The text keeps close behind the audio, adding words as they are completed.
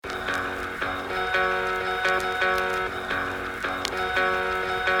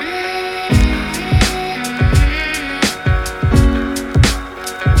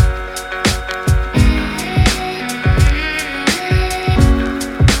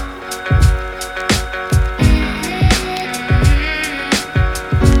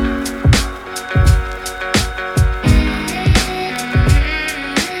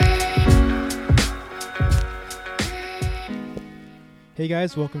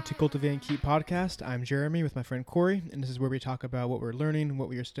guys, welcome to Cultivate and Keep podcast. I'm Jeremy with my friend Corey, and this is where we talk about what we're learning, what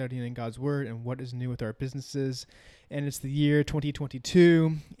we are studying in God's Word, and what is new with our businesses. And it's the year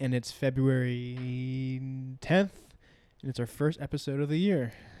 2022, and it's February 10th, and it's our first episode of the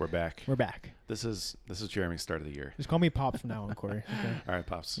year. We're back. We're back. This is Jeremy's start of the year. Just call me Pops from now on, Corey. Okay. All right,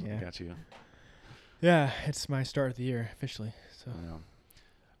 Pops. Yeah. Got you. Yeah, it's my start of the year officially. So I know.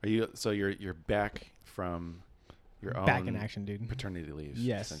 Are you? So you're back from your own back in action, dude. paternity leave.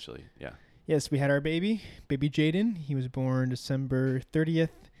 Yes. Essentially. Yeah. Yes, we had our baby Jaden. He was born December 30th,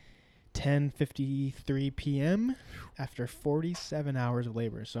 10:53 p.m. after 47 hours of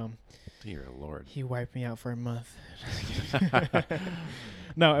labor. So, Dear Lord. he wiped me out for a month.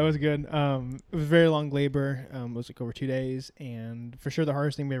 No, it was good. It was very long labor. It was like over 2 days, and for sure the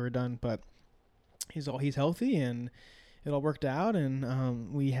hardest thing we ever done. But he's healthy, and it all worked out,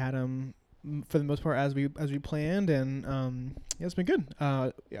 and we had him for the most part as we planned, and yeah, it's been good.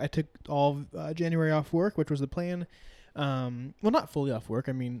 I took all of January off work, which was the plan. Well, not fully off work.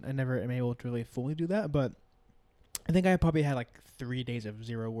 I mean, I never am able to really fully do that, but I think I probably had like 3 days of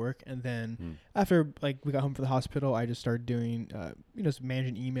zero work, and then after like we got home from the hospital, I just started doing just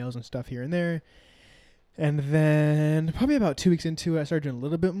managing emails and stuff here and there. And then probably about 2 weeks into it, I started doing a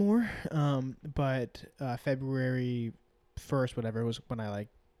little bit more. But February 1st, whatever, was when I like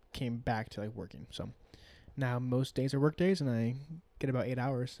came back to like working. So now most days are work days, and I get about 8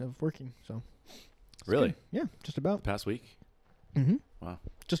 hours of working. So Really? good. Yeah, just about. The past week? Mm-hmm. Wow.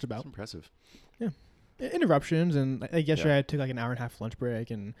 Just about. That's impressive. Interruptions, and like yesterday I took like an hour and a half lunch break,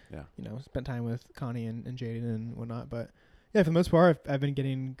 and Yeah. spent time with Connie and Jaden and whatnot. But yeah, for the most part, I've been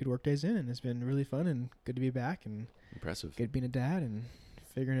getting good work days in, and it's been really fun and good to be back and Impressive. good being a dad and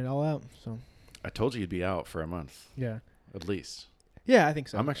figuring it all out. So I told you you'd be out for a month, yeah, at least. yeah, I think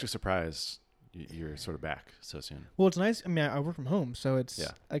so. I'm actually surprised you're sort of back so soon. Well, it's nice. I mean, I work from home, so it's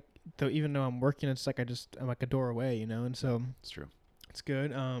Yeah. like though even though I'm working, it's like I'm like a door away, and so It's true. it's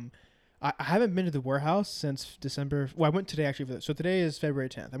good. I haven't been to the warehouse since December. Well, I went today actually. So today is February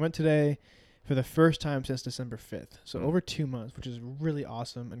 10th. I went today for the first time since December 5th. So over 2 months, which is really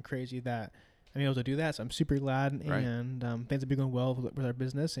awesome and crazy that I'm able to do that. So I'm super glad, Right. and things have been going well with our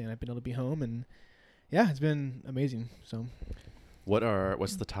business, and I've been able to be home, and yeah, it's been amazing. So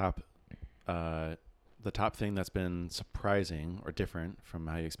What's the top thing that's been surprising or different from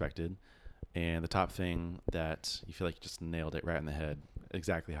how you expected, and the top thing that you feel like you just nailed it right in the head,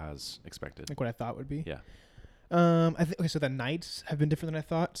 exactly how as expected? like what I thought would be. Yeah. I think okay. So the nights have been different than I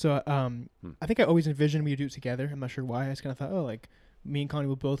thought. So I think I always envisioned we would do it together. I'm not sure why. I just kind of thought, like me and Connie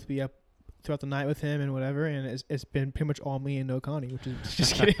will both be up throughout the night with him and whatever. And it's been pretty much all me and no Connie, which is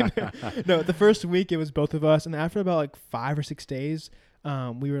just kidding. No, the first week it was both of us, and after about like 5 or 6 days,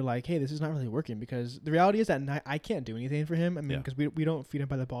 we were like, hey, this is not really working, because the reality is at night I can't do anything for him. I mean, because we don't feed him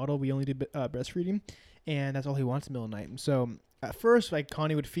by the bottle. We only do breastfeeding, and that's all he wants in the middle of the night. And so at first, like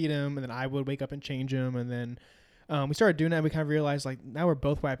Connie would feed him, and then I would wake up and change him, and then we started doing that, and we kind of realized like now we're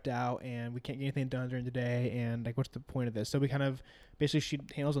both wiped out and we can't get anything done during the day, and like what's the point of this? So we kind of basically she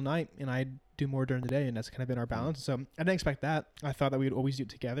handles the night and I do more during the day, and that's kind of been our balance. So I didn't expect that. I thought that we would always do it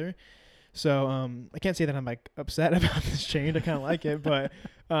together. So I can't say that I'm like upset about this change. I kind of like it, but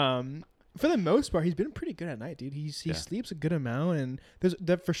for the most part, he's been pretty good at night, dude. He sleeps a good amount, and there's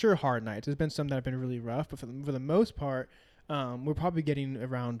for sure hard nights. There's been some that have been really rough, but for the most part, we're probably getting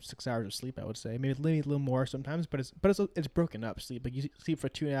around 6 hours of sleep, I would say. Maybe a little more sometimes, but it's broken up sleep. Like you sleep for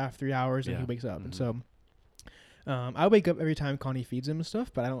 2.5, 3 hours, and he wakes up. And so I wake up every time Connie feeds him and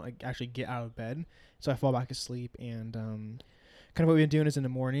stuff, but I don't like actually get out of bed. So I fall back asleep, and kind of what we've been doing is in the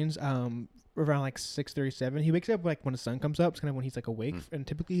mornings, around like 6:37, he wakes up like when the sun comes up. It's kind of when he's like awake, and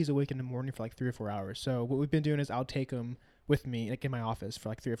typically he's awake in the morning for like 3 or 4 hours. So what we've been doing is I'll take him with me like in my office for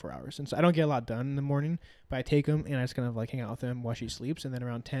like 3 or 4 hours, and so I don't get a lot done in the morning, but I take him and I just kind of like hang out with him while she sleeps, and then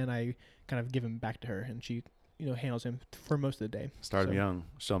around 10 I kind of give him back to her, and she handles him for most of the day. Start him young.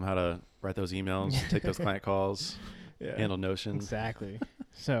 Show him how to write those emails, take those client calls, handle Notion. Exactly.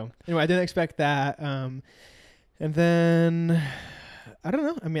 So anyway, I didn't expect that. And then I don't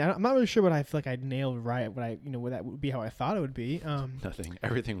know. I mean, I'm not really sure what I feel like I nailed right. What that would be how I thought it would be. Nothing.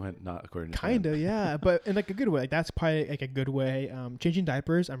 Everything went not according to kind of, plan. yeah, but in like a good way. Like that's probably like a good way. Changing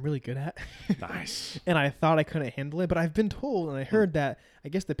diapers, I'm really good at. Nice. And I thought I couldn't handle it, but I've been told and I heard that I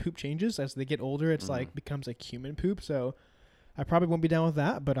guess the poop changes as they get older. It's like becomes like human poop. So I probably won't be down with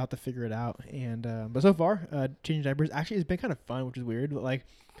that, but I'll have to figure it out. And but so far, changing diapers actually has been kind of fun, which is weird. But like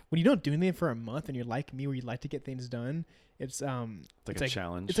when you don't do anything for a month and you're like me, where you like to get things done, it's like a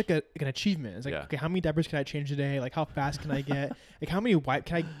challenge. It's like an achievement. It's like, okay, how many diapers can I change today? Like, how fast can I get? Like, how many wipe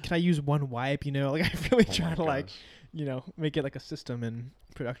can I use one wipe? Like, I really try to like make it like a system and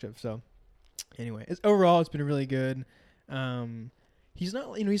productive. So anyway, overall it's been really good. He's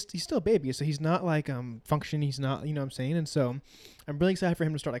not, he's still a baby, so he's not like functioning. He's not, what I'm saying. And so I'm really excited for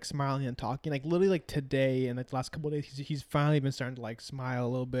him to start like smiling and talking. Like literally like today and like the last couple of days, he's finally been starting to like smile a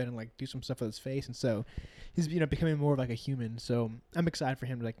little bit and like do some stuff with his face. And so he's becoming more of like a human. So I'm excited for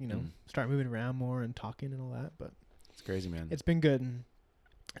him to like start moving around more and talking and all that. But it's crazy, man. It's been good. And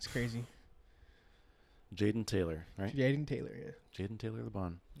it's crazy. Jaden Taylor, right? Jaden Taylor, yeah. Jaden Taylor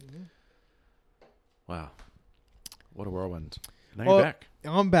LeBon. Mm-hmm. Wow, what a whirlwind! Now Well, you're back.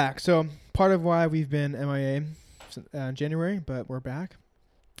 I'm back. So part of why we've been MIA since January, but we're back.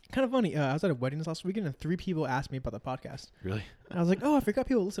 Kind of funny. I was at a wedding this last weekend, and 3 people asked me about the podcast. Really? And I was like, oh, I forgot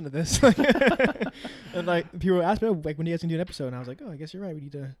people listen to this. And like people asked me, like, when do you guys gonna do an episode? And I was like, oh, I guess you're right. We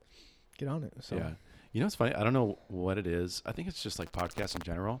need to get on it. So yeah. It's funny. I don't know what it is. I think it's just like podcasts in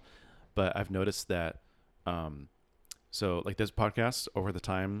general, but I've noticed that. So like this podcast, over the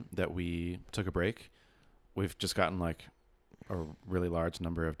time that we took a break, we've just gotten like a really large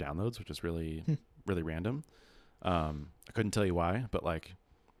number of downloads, which is really, really random. I couldn't tell you why, but like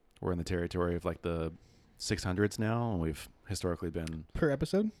we're in the territory of like the 600s now, and we've historically been per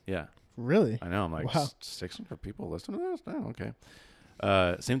episode. Yeah. Really? I know. I'm like, wow. 600 people listen to this now. Okay.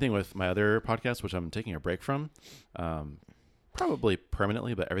 Same thing with my other podcast, which I'm taking a break from, probably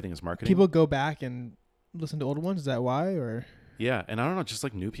permanently, but everything is marketing. People go back and listen to older ones. Is that why? Or yeah, and I don't know, just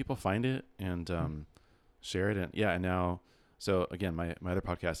like new people find it and share it, and yeah, and now, so again, my other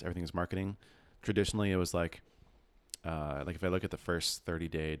podcast, everything is marketing. Traditionally, it was like if I look at the first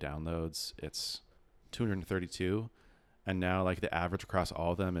 30-day downloads, it's 232, and now like the average across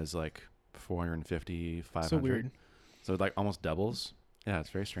all of them is like 450, 500. So weird. So it like almost doubles. Yeah, it's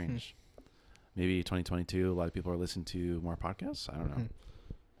very strange. Maybe 2022, a lot of people are listening to more podcasts. I don't know.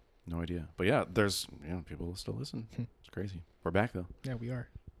 No idea. But yeah, there's people still listen. It's crazy. We're back though. Yeah, we are.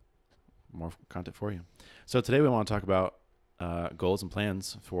 More content for you. So today we want to talk about goals and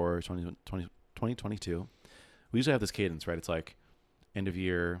plans for 2022. We usually have this cadence, right? It's like end of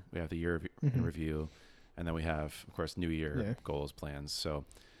year, we have the year in review, and then we have, of course, new year goals, plans. So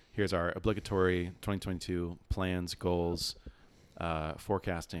here's our obligatory 2022 plans, goals,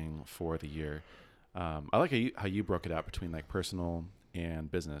 forecasting for the year. I like how you broke it out between like personal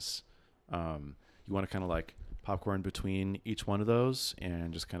and business. You want to kind of like popcorn between each one of those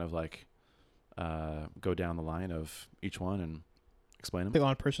and just kind of like go down the line of each one and explain them. Like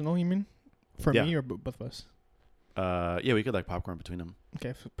on personal, you mean? For me or both of us? Yeah, we could like popcorn between them.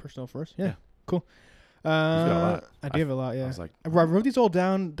 Okay, so personal first. Yeah. Cool. You've got a lot. I do have a lot, yeah. I was like, I wrote these all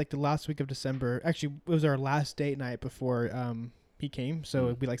down like the last week of December. Actually, it was our last date night before he came.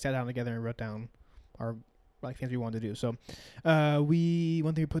 So we like sat down together and wrote down our like things we wanted to do. So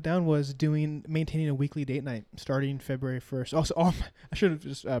one thing we put down was maintaining a weekly date night starting February 1st. Also, I should have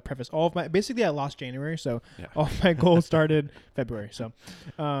just prefaced all of my, basically I lost January, so all of my goals started February. So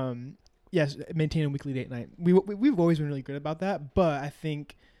yes, maintaining a weekly date night. We've always been really good about that, but I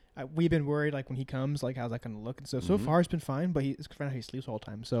think we've been worried like when he comes, like how's that going to look? And so far it's been fine, but it's kind of how he sleeps all the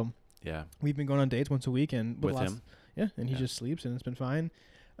time. So yeah, we've been going on dates once a week and with him. Yeah, and he just sleeps and it's been fine.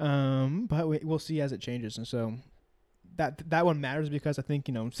 But we'll see as it changes. And so that one matters because I think,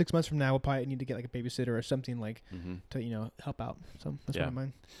 6 months from now, we'll probably need to get like a babysitter or something like to, help out. So that's one of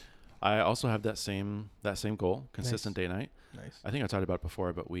mine. I also have that same goal, consistent day night. Nice. I think I talked about it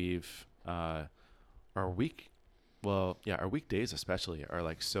before, but we've, our weekdays especially are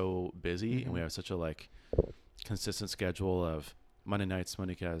like so busy and we have such a like consistent schedule of Monday nights,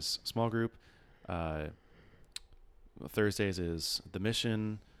 Monique has small group. Thursdays is the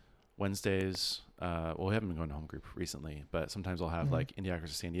mission. Wednesdays, we haven't been going to home group recently, but sometimes I'll have like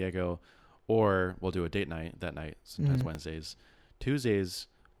Indianapolis to San Diego, or we'll do a date night that night. Sometimes Wednesdays. Tuesdays,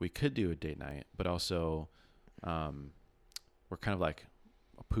 we could do a date night, but also we're kind of like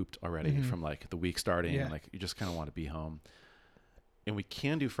pooped already from like the week starting and like you just kind of want to be home. And we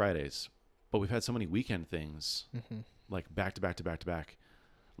can do Fridays, but we've had so many weekend things like back to back to back to back.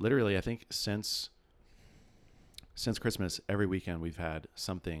 Literally, I think since Christmas, every weekend we've had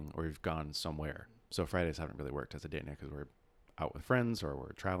something or we've gone somewhere. So Fridays haven't really worked as a date night because we're out with friends or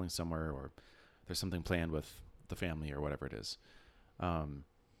we're traveling somewhere or there's something planned with the family or whatever it is. So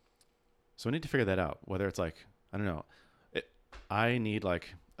I need to figure that out, whether it's like, I don't know. I need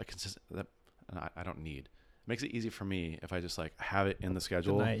like a consistent, I don't need. It makes it easy for me if I just like have it in the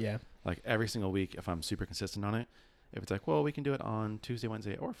schedule. Like every single week, if I'm super consistent on it. If it's like, well, we can do it on Tuesday,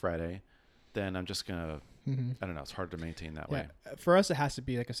 Wednesday, or Friday, then I'm just going to, I don't know. It's hard to maintain that way. For us, it has to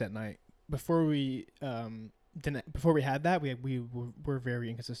be like a set night. Before we then before we had that, we were very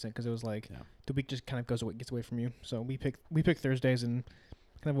inconsistent because it was like Yeah. the week just kind of gets away from you. So we picked Thursdays and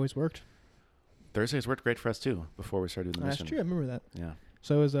kind of always worked. Thursdays worked great for us too before we started doing the That's mission. true. I remember that. Yeah.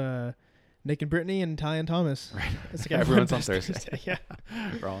 So it was Nick and Brittany and Ty and Thomas. Right. It's like Everyone's on does Thursday. Yeah.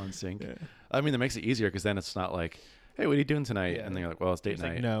 We're all in sync. Yeah. I mean, that makes it easier because then it's not like, hey, what are you doing tonight? Yeah. And then you're like, well, it's date It's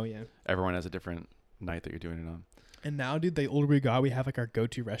night. like, no, yeah. Everyone has a different night that you're doing it on. And now, dude, the older we got, we have like our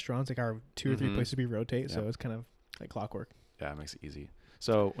go-to restaurants, like our 2 or 3 Mhm. places we rotate. So Yeah. it's kind of like clockwork. Yeah, it makes it easy.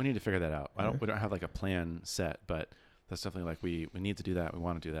 So we need to figure that out. Yeah. We don't have like a plan set, but that's definitely like we need to do that. We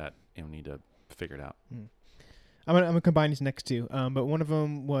want to do that, and we need to figure it out. I'm gonna combine these next two. But one of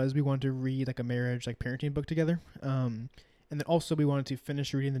them was we wanted to read like a marriage like parenting book together. And then also we wanted to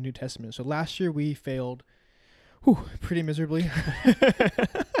finish reading the New Testament. So last year we failed, pretty miserably.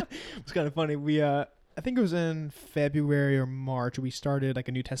 It's kind of funny. We I think it was in February or March we started like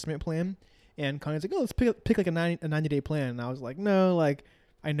a New Testament plan, and Connie's like, oh, let's pick like a 90-day plan. And I was like, no, like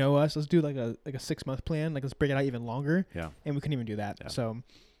I know us. Let's do like a 6-month plan. Like let's break it out even longer. Yeah. And we couldn't even do that. Yeah. So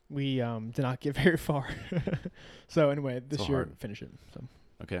we did not get very far. So anyway, this So year hard. finish it. So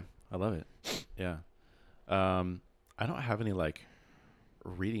Okay, I love it. Yeah. I don't have any like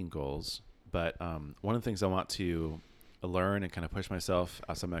reading goals, but one of the things I want to learn and kind of push myself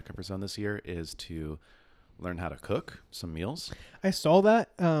outside my comfort zone this year is to learn how to cook some meals. I saw that.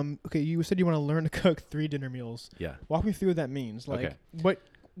 Okay, you said you want to learn to cook 3 dinner meals. Yeah. Walk me through what that means. Like Okay.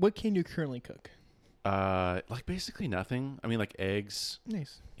 what can you currently cook? Like basically nothing. I mean, like eggs,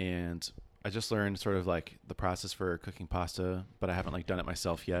 Nice. and I just learned sort of like the process for cooking pasta, but I haven't like done it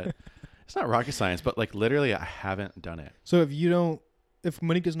myself yet. It's not rocket science, but like literally I haven't done it. So if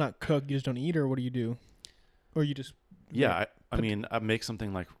Monique does not cook, you just don't eat, or what do you do? Or you just Yeah, I mean, I make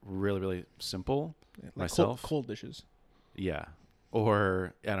something like really, really simple. like myself? cold dishes. Yeah.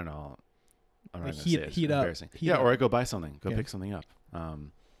 Or I don't know. I'm not Like gonna say it. It's heat up. embarrassing. Heat Yeah, up. or I go buy something. Go Yeah. pick something up.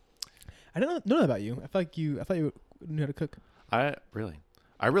 I don't know that about you. I thought you knew how to cook. I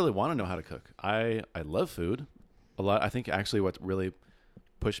really want to know how to cook. I love food a lot. I think actually what really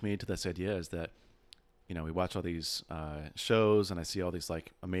pushed me to this idea is that, you know, we watch all these shows and I see all these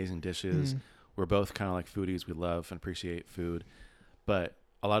like amazing dishes. We're both kind of like foodies. We love and appreciate food, but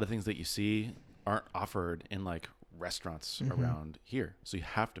a lot of things that you see aren't offered in like restaurants around here. So you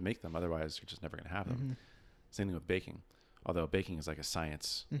have to make them. Otherwise you're just never going to have them. Same thing with baking. Although baking is like a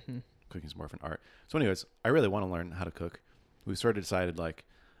science, cooking is more of an art. So anyways, I really want to learn how to cook. We sort of decided like,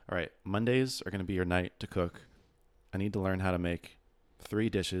 all right, Mondays are going to be your night to cook. I need to learn how to make 3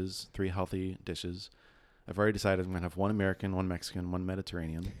 healthy dishes. I've already decided I'm going to have 1 American, 1 Mexican, 1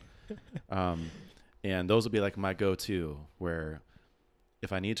 Mediterranean. And those will be like my go-to, where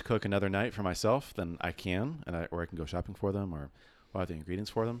if I need to cook another night for myself, then I can, or I can go shopping for them, or buy the ingredients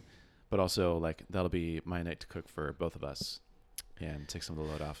for them. But also like that'll be my night to cook for both of us and take some of the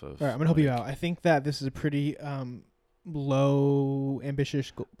load off of. All right, I'm gonna help you out. I think that this is a pretty low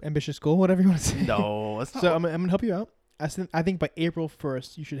ambitious goal, whatever you want to say. No, it's not. So I'm gonna help you out. I think by April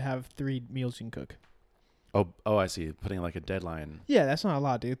 1st you should have 3 meals you can cook. Oh, I see. Putting like a deadline. Yeah, that's not a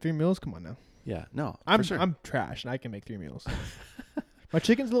lot, dude. 3 meals, come on now. Yeah, no, I'm for sure. I'm trash and I can make 3 meals. My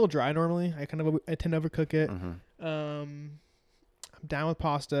chicken's a little dry normally. I tend to overcook it. I'm down with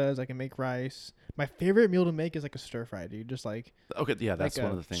pastas. I can make rice. My favorite meal to make is like a stir fry, dude. Just like Okay, yeah, that's like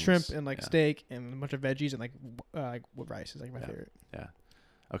one of the things. shrimp and like yeah. steak and a bunch of veggies and like with rice is like my favorite. Yeah.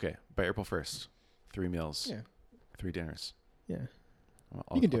 Okay, by April 1st, 3 meals. Yeah. 3 dinners. Yeah.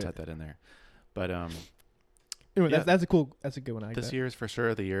 I'll You can do type that in there. But Anyway, Yeah. that's a good one. I like this that. year is for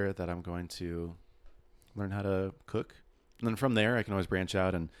sure the year that I'm going to learn how to cook. And then from there, I can always branch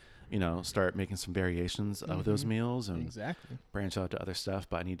out and, you know, start making some variations of those meals and Exactly. branch out to other stuff.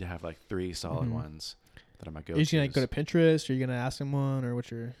 But I need to have like 3 solid ones that are my go-tos. Are you just gonna go to Pinterest? Or are you gonna ask someone, or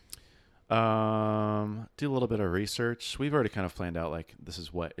what's your? Do a little bit of research. We've already kind of planned out like this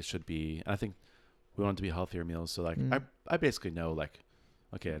is what it should be. And I think we want it to be healthier meals. So like I basically know like,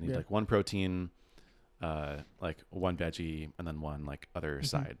 okay, I need like 1 protein, like 1 veggie, and then 1 like other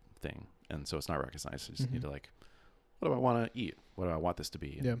side thing. And so it's not rocket science. I just need to like, what do I want to eat? What do I want this to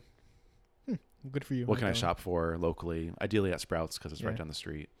be? Yeah. Good for you. What can I shop for locally? Ideally at Sprouts because it's right down the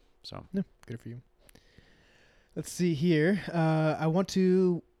street. So Yeah, good for you. Let's see here. I want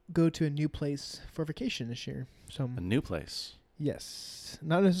to go to a new place for vacation this year. So a new place. yes,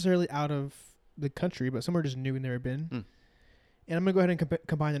 not necessarily out of the country, but somewhere just new we've never been. And I'm gonna go ahead and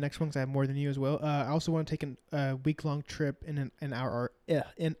combine the next one because I have more than you as well. I also want to take a week-long trip in our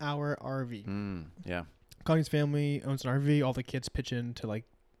RV. Yeah. Colleen's family owns an RV. All the kids pitch in to like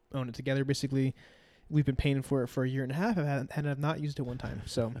own it together. Basically, we've been paying for it for a year and a half and have not used it one time.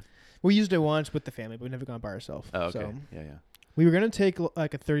 So we used it once with the family, but we've never gone by ourselves. Oh, okay. So Yeah. we were gonna take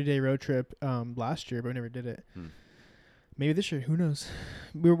like a 30-day road trip last year, but we never did it. Maybe this year, who knows?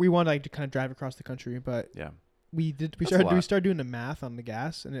 We wanted like to kind of drive across the country, but Yeah. we started doing the math on the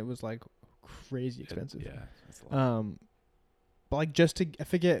gas, and it was like crazy expensive. That's a lot. But like just to, I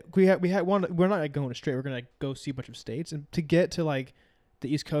forget, we had one. We're not like going straight. We're gonna like go see a bunch of states, and to get to like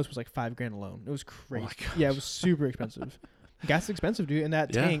the East Coast was like $5,000 alone. It was crazy. Yeah, it was super expensive. Gas is expensive, dude. And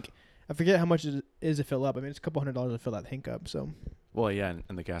that tank, I forget how much it is to fill up. I mean, it's a couple $100 to fill that tank up. So. Well, yeah,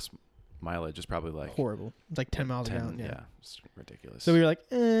 and the gas mileage is probably like horrible. It's like 10 miles a gallon. Yeah, it's ridiculous. So we were like,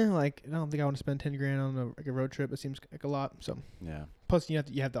 like I don't think I want to spend $10,000 on a road trip. It seems like a lot. So yeah. Plus, you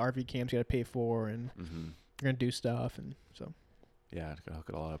have the RV camps you got to pay for, and you're gonna do stuff, and so. Yeah, to hook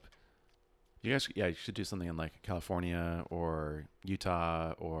it all up. You guys, you should do something in like California or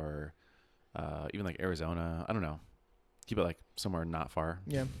Utah or even like Arizona. I don't know. Keep it like somewhere not far.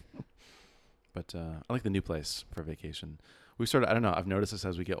 Yeah. But I like the new place for vacation. I don't know. I've noticed this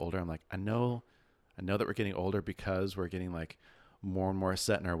as we get older. I'm like, I know that we're getting older because we're getting like more and more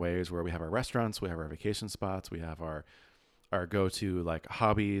set in our ways where we have our restaurants, we have our vacation spots, we have our go-to like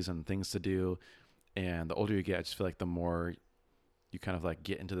hobbies and things to do. And the older you get, I just feel like the more you kind of like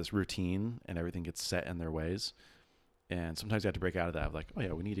get into this routine and everything gets set in their ways. And sometimes you have to break out of that. Like, oh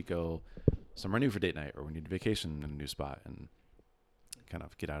yeah, we need to go somewhere new for date night, or we need to vacation in a new spot, and kind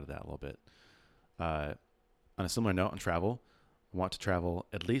of get out of that a little bit. On a similar note on travel, I want to travel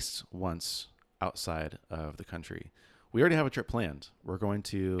at least once outside of the country. We already have a trip planned. We're going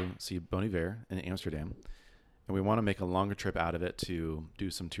to see Bon Iver in Amsterdam, and we want to make a longer trip out of it to do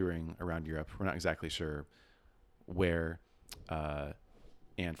some touring around Europe. We're not exactly sure where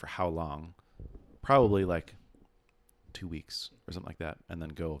and for how long. Probably like 2 weeks or something like that, and then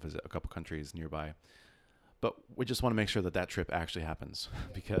go visit a couple countries nearby. But we just want to make sure that trip actually happens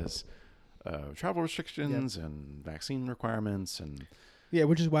because travel restrictions and vaccine requirements and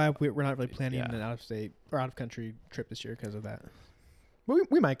which is why we're not really planning an out of state or out of country trip this year because of that. But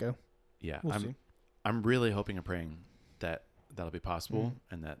we might go. Yeah, we'll see. I'm really hoping and praying that that'll be possible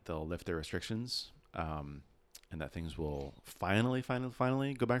and that they'll lift their restrictions, and that things will finally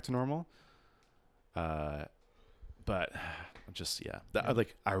go back to normal. But just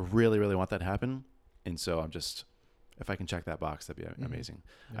I really, really want that to happen, and so I'm just, if I can check that box, that'd be amazing.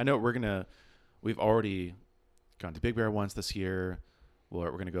 Yeah. I know we've already gone to Big Bear once this year.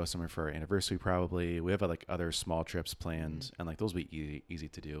 We're going to go somewhere for our anniversary probably. We have like other small trips planned, and like those will be easy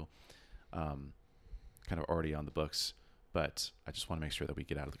to do, kind of already on the books. But I just want to make sure that we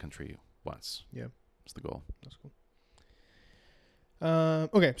get out of the country once. Yeah, that's the goal. That's cool.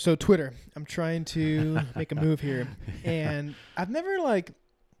 Okay, so Twitter. I'm trying to make a move here, and I've never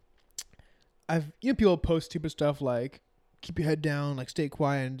people post stupid stuff like keep your head down, like stay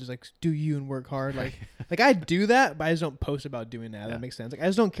quiet and just like do you and work hard. Like I do that, but I just don't post about doing that. Yeah. That makes sense. Like I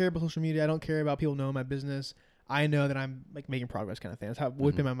just don't care about social media. I don't care about people knowing my business. I know that I'm like making progress, kind of thing. That's how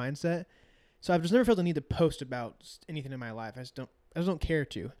would be my mindset. So I've just never felt the need to post about anything in my life. I just don't care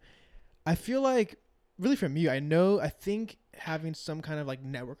to. I feel like really from you, I think having some kind of like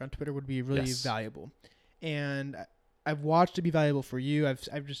network on Twitter would be really valuable, and I've watched it be valuable for you. I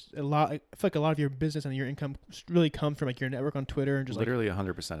feel like a lot of your business and your income really comes from like your network on Twitter and just literally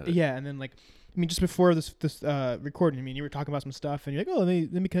 100% of it. Yeah, and then like just before this recording, you were talking about some stuff, and you're like, oh,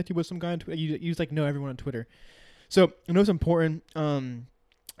 let me connect you with some guy on Twitter. You just like know everyone on Twitter, so I know it's important.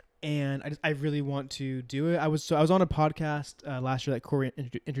 And I really want to do it. I was on a podcast last year that Corey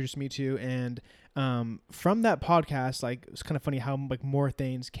introduced me to, and from that podcast, like it's kind of funny how like more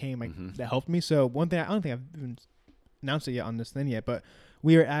things came that helped me. So one thing, I don't think I've even announced it yet on this thing yet, but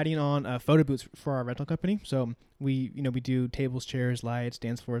we are adding on photo booths for our rental company. So we do tables, chairs, lights,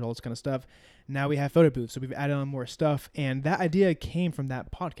 dance floors, all this kind of stuff. Now we have photo booths, so we've added on more stuff, and that idea came from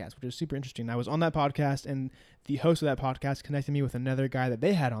that podcast, which is super interesting. I was on that podcast, and the host of that podcast connected me with another guy that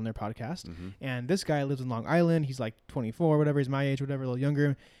they had on their podcast, and this guy lives in Long Island. He's like 24, whatever. He's my age, whatever, a little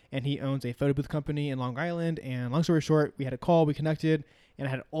younger, and he owns a photo booth company in Long Island. And long story short, we had a call, we connected, and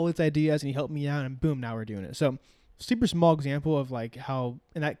I had all its ideas, and he helped me out, and boom, now we're doing it. So super small example of like how,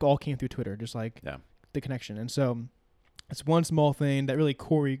 and that all came through Twitter, just like the connection. And so it's one small thing that really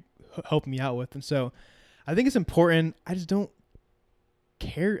Corey helped me out with. And so I think it's important. I just don't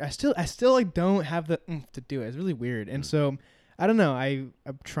care. I still like don't have the to do it. It's really weird. And so I don't know. I'm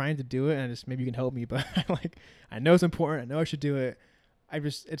trying to do it, and maybe you can help me, but I know it's important. I know I should do it.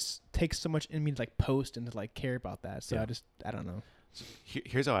 It takes so much in me to like post and to like care about that. So I don't know. So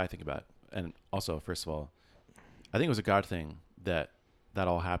here's how I think about it. And also, first of all, I think it was a God thing that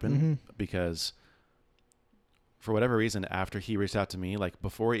all happened because for whatever reason, after he reached out to me, like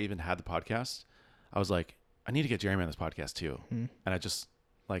before he even had the podcast, I was like, I need to get Jeremy on this podcast too. And I just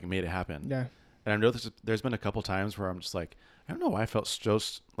like made it happen. Yeah. And I know there's been a couple times where I'm just like, I don't know why I felt so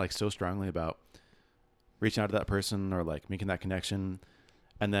strongly about reaching out to that person or like making that connection.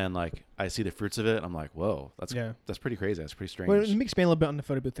 And then like I see the fruits of it. I'm like, whoa, that's pretty crazy. That's pretty strange. Well, let me expand a little bit on the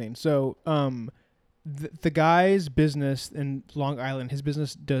photo booth thing. So, the guy's business in Long Island, his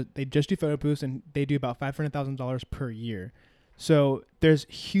business they just do photo booths, and they do about $500,000 per year. So there's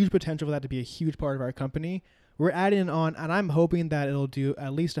huge potential for that to be a huge part of our company. We're adding on, and I'm hoping that it'll do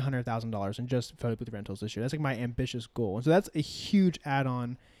at least $100,000 in just photo booth rentals this year. That's like my ambitious goal. And so that's a huge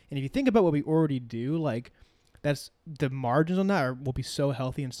add-on. And if you think about what we already do, like that's the margins on that will be so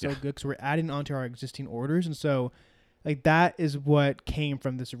healthy and so good because we're adding on to our existing orders. And so like that is what came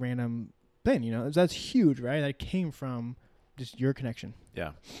from this random thing, you know, that's huge, right? That came from just your connection.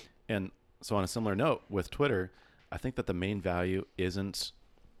 Yeah. And so on a similar note with Twitter, I think that the main value isn't,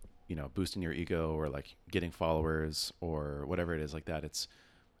 you know, boosting your ego or like getting followers or whatever it is like that.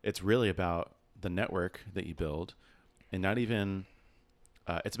 It's really about the network that you build, and not even,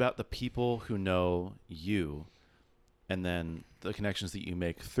 it's about the people who know you and then the connections that you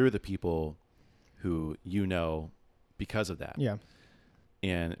make through the people who you know because of that. Yeah.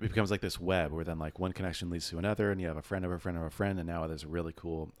 And it becomes like this web where then like one connection leads to another, and you have a friend of a friend of a friend. And now there's a really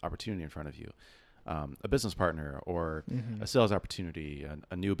cool opportunity in front of you. A business partner or a sales opportunity,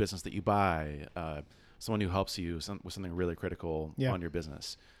 a new business that you buy, someone who helps you with something really critical on your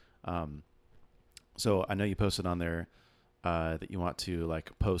business. So I know you posted on there that you want to like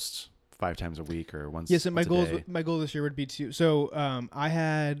post 5 times a week or once. Yes, and my once goal this year would be to. So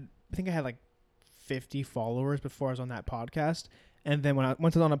I think I had like 50 followers before I was on that podcast. And then once I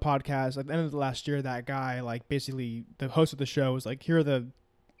was on a podcast at the end of the last year, that guy, like basically the host of the show was like, here are the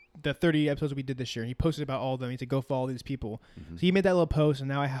 30 episodes we did this year. And he posted about all of them. He said, go follow these people. So he made that little post, and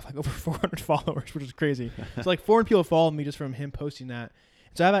now I have like over 400 followers, which is crazy. So like 400 people follow me just from him posting that.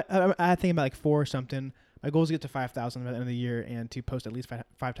 So I think about like 4 or something. My goal is to get to 5,000 by the end of the year and to post at least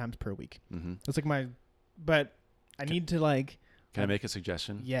five times per week. That's like but I need to like. Can I make a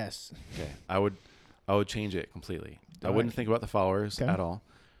suggestion? Yes. Okay. I would change it completely. I wouldn't think about the followers at all.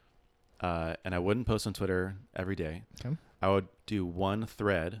 And I wouldn't post on Twitter every day. Okay. I would do one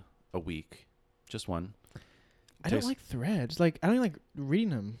thread a week, just one. I don't like threads. Like I don't like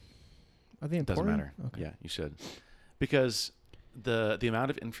reading them. Are they important? Doesn't matter. Okay. Yeah, you should, because the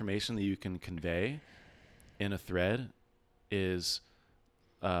amount of information that you can convey in a thread is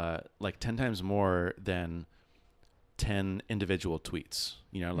like 10 times more than 10 individual tweets.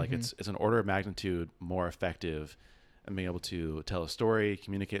 You know, like it's an order of magnitude more effective and being able to tell a story,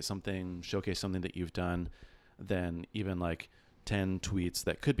 communicate something, showcase something that you've done than even like 10 tweets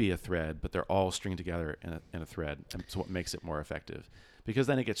that could be a thread, but they're all stringed together in a thread. And so what makes it more effective, because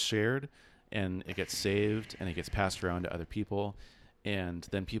then it gets shared and it gets saved and it gets passed around to other people. And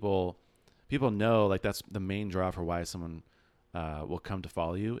then people know, like, that's the main draw for why someone will come to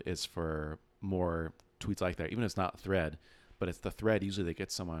follow you, is for more tweets like that. Even if it's not a thread, but it's the thread usually that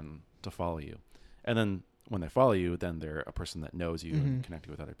gets someone to follow you. And then when they follow you, then they're a person that knows you and connecting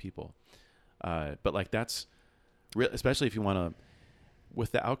with other people. But like that's especially if you want to,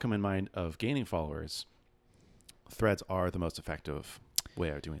 with the outcome in mind of gaining followers, threads are the most effective way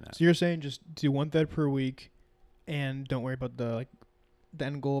of doing that. So you're saying just do one thread per week and don't worry about the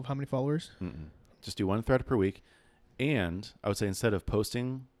end goal of how many followers? Just do one thread per week. And I would say instead of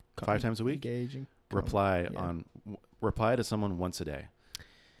posting 5 times a week, reply to someone once a day.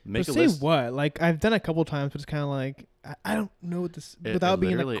 Make a list. What? Like I've done a couple times, but it's kind of like I don't know what this without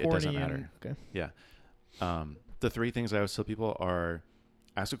being like corny. It doesn't matter. Okay. Yeah. The 3 things I always tell people are: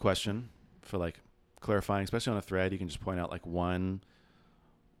 ask a question for like clarifying, especially on a thread. You can just point out like one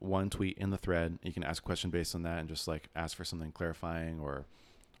tweet in the thread. You can ask a question based on that and just like ask for something clarifying or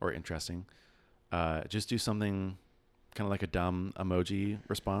interesting. Just do something kind of like a dumb emoji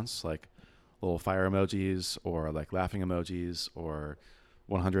response, like little fire emojis or like laughing emojis or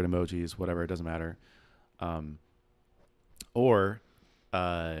 100 emojis, whatever, it doesn't matter. Or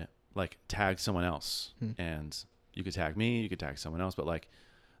like tag someone else, and you could tag me, you could tag someone else, but like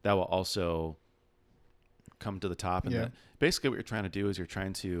that will also come to the top. And basically what you're trying to do is you're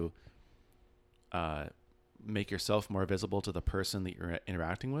trying to make yourself more visible to the person that you're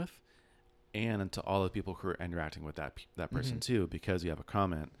interacting with, and to all the people who are interacting with that person too, because you have a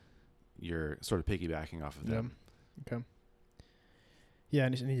comment, you're sort of piggybacking off of them. Okay. Yeah, I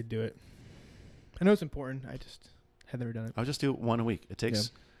just need to do it. I know it's important. I just had never done it. I'll just do one a week. It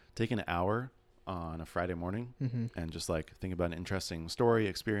takes take an hour on a Friday morning and just like think about an interesting story,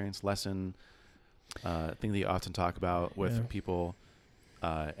 experience, lesson, thing that you often talk about with Yeah. people,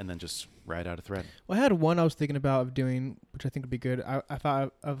 and then just write out a thread. Well, I had one I was thinking about of doing, which I think would be good. I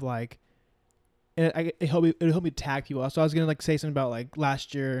thought of like, and it helped me tag people. So I was gonna like say something about like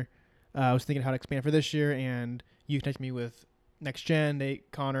last year. I was thinking how to expand for this year, and you connected me with Next Gen, Nate,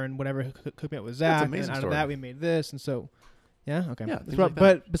 Connor, and whatever hooked me up with Zach. That's an And amazing then out story. of that, we made this, and so yeah, okay. Yeah, That's things what- like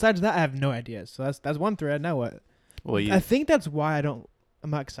that. but besides that, I have no ideas. So that's one thread. Now what? Well, I think that's why I'm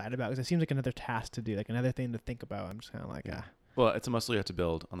not excited about it, because it seems like another task to do, like another thing to think about. I'm just kind of like, Yeah. well, it's a muscle you have to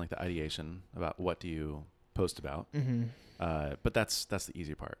build on like the ideation about what do you post about. But that's the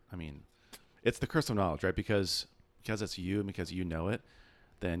easy part. I mean, it's the curse of knowledge, right? Because it's you and because you know it,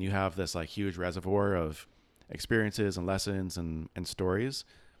 then you have this like huge reservoir of experiences and lessons and stories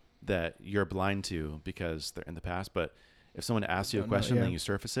that you're blind to because they're in the past. But if someone asks you a Don't know, question, yeah. then you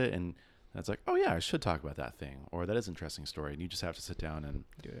surface it, and it's like, oh yeah, I should talk about that thing, or that is an interesting story, and you just have to sit down and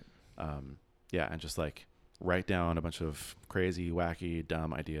do it. and just like write down a bunch of crazy, wacky,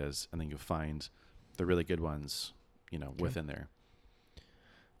 dumb ideas, and then you find the really good ones, within there.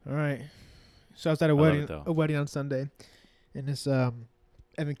 All right. So I was at a I love wedding, it, though. on Sunday, and this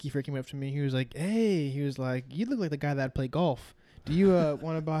Evan Kiefer came up to me. He was like, "Hey," he was like, "You look like the guy that played golf. Do you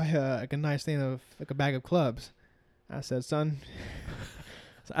want to buy like a nice thing of like a bag of clubs?" I said, "Son,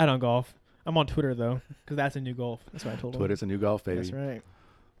 so I don't golf. I'm on Twitter though, because that's a new golf." That's what I told him. Twitter's a new golf, baby. That's right.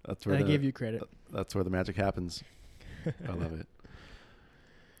 That's And where I gave you credit. that's where the magic happens. I love it.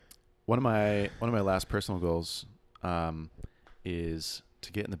 One of my last personal goals is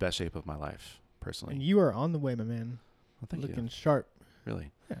to get in the best shape of my life personally. And you are on the way, my man. Well, thank Looking you. sharp.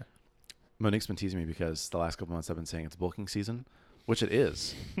 Really. Yeah. Monique's been teasing me because the last couple months I've been saying it's bulking season, which it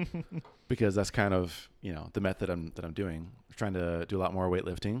is, because that's kind of the method that I'm doing. I'm trying to do a lot more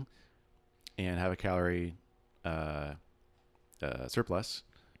weightlifting and have a calorie surplus,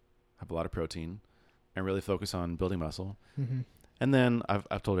 have a lot of protein, and really focus on building muscle. Mm-hmm. And then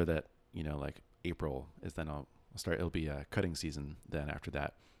I've told her that like April is then I'll start. It'll be a cutting season then after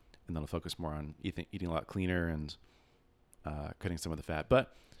that, and then I'll focus more on eating a lot cleaner and cutting some of the fat.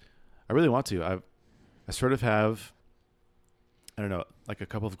 But I really want to. I sort of have, I don't know, like a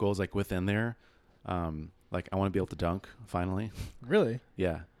couple of goals like within there. Like I want to be able to dunk finally. Really?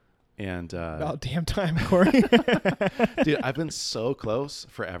 Yeah. And About damn time, Corey. dude, I've been so close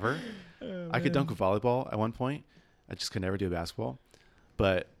forever. Oh, I could man. dunk a volleyball at one point. I just could never do basketball.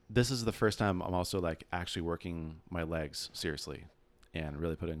 But this is the first time I'm also like actually working my legs seriously and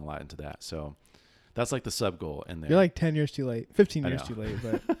really putting a lot into that. So that's like the sub goal in there. You're like 10 years too late. 15 I years know. too late,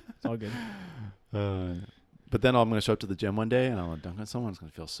 but it's all good. But then I'm going to show up to the gym one day and I'm going to dunk on someone. It's going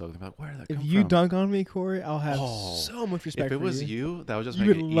to feel so good. I'm like, where did that If come you from? dunk on me, Corey, I'll have Oh, so much respect If it for was you. you, that would just You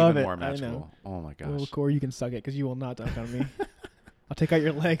make would it love even it. more I know. magical. Oh my gosh. Well, Corey, you can suck it because you will not dunk on me. I'll take out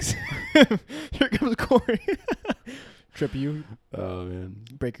your legs. Here comes Corey. Trip you, Oh man.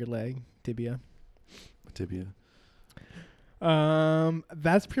 break your leg, tibia. Tibia.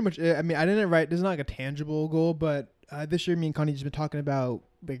 That's pretty much it. I mean, I didn't write. This is not like a tangible goal, but this year, me and Connie just been talking about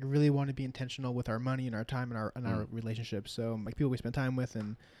like really want to be intentional with our money and our time and our relationships. So like people we spend time with,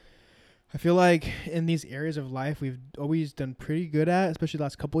 and I feel like in these areas of life we've always done pretty good at, especially the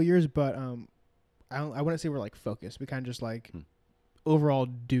last couple of years. But I wouldn't say we're like focused. We kind of just like overall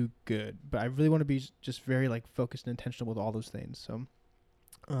do good, but I really want to be just very like focused and intentional with all those things. So,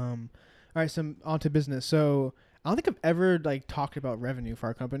 all right, so on to business. So I don't think I've ever like talked about revenue for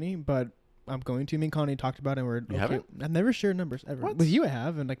our company, but I'm going to. Me and Connie talked about it, and we're You haven't? I've never shared numbers ever. What? With you I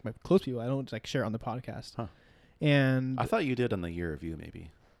have, and like my close people, I don't like share on the podcast. Huh. And I thought you did on the year review maybe.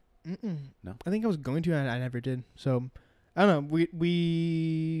 No? I think I was going to, and I never did. So I don't know.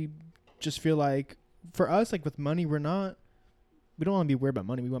 We just feel like for us, like with money, we don't want to be weird about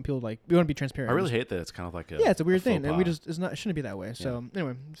money. We want people we want to be transparent. I really hate that it's kind of like Yeah, it's a weird faux thing, and we pas. just it shouldn't be that way. So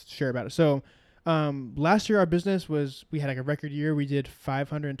anyway, just share about it. So last year our business we had like a record year. We did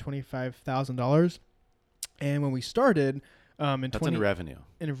 $525,000, and when we started That's in revenue.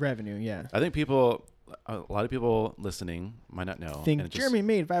 in revenue, yeah. I think a lot of people listening might not know. Think and it just- Jeremy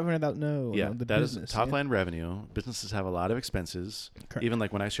made 500,000. No, Yeah, no, the that is business, top yeah. line revenue. Businesses have a lot of expenses. Correct. Even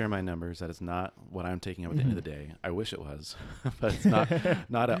like when I share my numbers, that is not what I'm taking up at the Mm-hmm. end of the day. I wish it was, but it's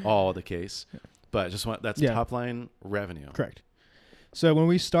not at all the case. But I just that's Yeah. top line revenue. Correct. So when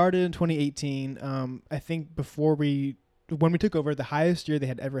we started in 2018, I think when we took over, the highest year they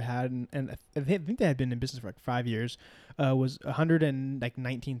had ever had, and I think they had been in business for like 5 years, was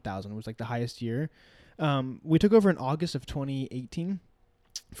 119,000 was like the highest year. We took over in August of 2018.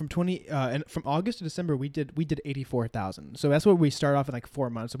 From August to December, we did 84,000. So that's what we started off in like 4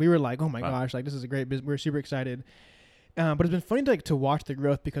 months. So we were like, oh my Wow. gosh, like this is a great business. We were super excited. But it's been funny to watch the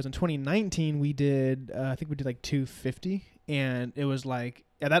growth because in 2019 we did I think we did like 250, and it was like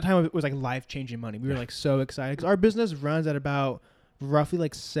at that time it was like life changing money. We were like so excited because our business runs at about roughly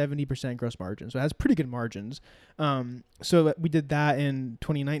like 70% gross margin, so it has pretty good margins. So we did that in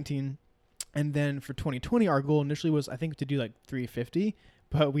 2019, and then for 2020 our goal initially was I think to do like 350.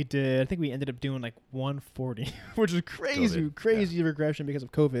 But we did. I think we ended up doing like 140, which is crazy regression because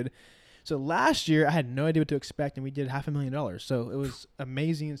of COVID. So last year I had no idea what to expect, and we did $500,000. So it was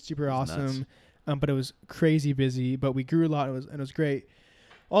amazing and super awesome. But it was crazy busy. But we grew a lot. It was great.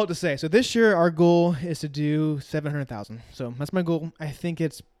 All to say. So this year our goal is to do 700,000. So that's my goal. I think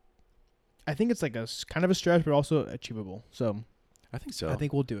it's like a kind of a stretch, but also achievable. So I think so. I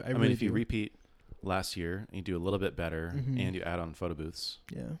think we'll do it. I mean, if you repeat last year and you do a little bit better and you add on photo booths.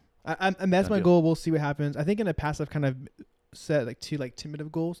 Yeah. And that's my goal. We'll see what happens. I think in the past I've kind of set like two like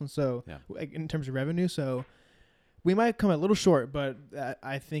timid goals, and so like in terms of revenue, so we might come a little short, but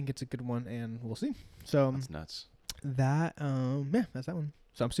I think it's a good one, and we'll see. So that's nuts. That's that one.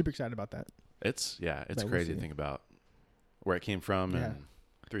 So I'm super excited about that. It's crazy to think about where it came from and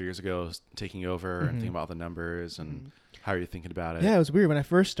 3 years ago taking over and thinking about the numbers and how are you thinking about it? Yeah, it was weird. When I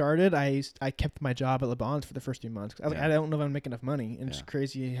first started, I kept my job at Le Bon's for the first few months. I was like, I don't know if I'm making enough money. And it's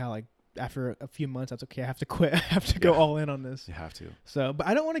crazy how like after a few months, that's okay. I have to quit. I have to go all in on this. You have to. So, but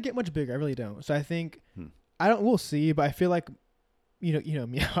I don't want to get much bigger. I really don't. So I think we'll see, but I feel like, you know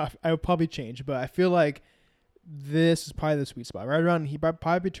me, I would probably change, but I feel like this is probably the sweet spot right around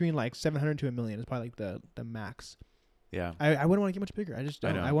probably between like 700 to $1 million is probably like the max. Yeah. I wouldn't want to get much bigger. I just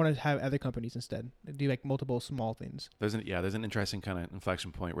don't. I want to have other companies instead. Do like multiple small things. There's an interesting kind of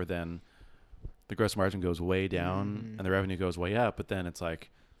inflection point where then the gross margin goes way down and the revenue goes way up, but then it's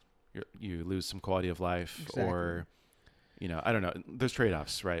like you lose some quality of life or, I don't know. There's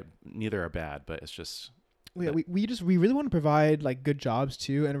trade-offs, right? Neither are bad, but it's just. We really want to provide like good jobs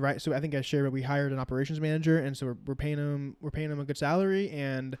too, and right. So I think I shared we hired an operations manager, and so we're paying him a good salary,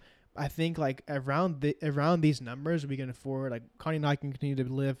 and I think like around these numbers we can afford, like Connie and I can continue to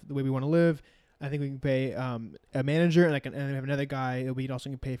live the way we want to live. I think we can pay a manager and and we have another guy that we also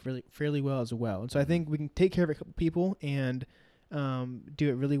can pay fairly well as well. And so I think we can take care of a couple people and do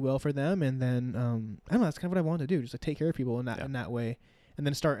it really well for them. And then I don't know, that's kind of what I want to do, just like take care of people in that way, and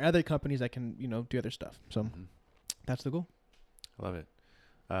then start other companies that can do other stuff. So that's the goal. I love it.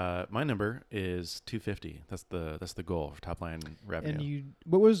 My number is 250. That's the goal for top line revenue. And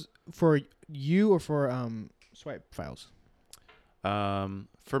what was for you or for Swipe Files?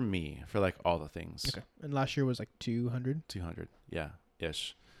 For me, for like all the things. Okay. And last year was like 200. 200, yeah,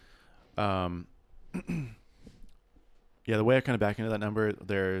 ish. Yeah, the way I kind of back into that number,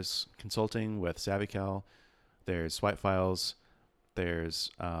 there's consulting with SavvyCal, there's Swipe Files, there's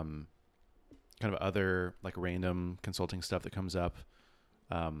kind of other like random consulting stuff that comes up.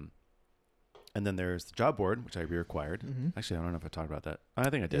 And then there's the job board, which I reacquired. Actually, I don't know if I talked about that. I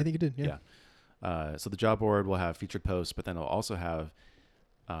think I did. I think you did. Yeah. So the job board will have featured posts, but then it'll also have,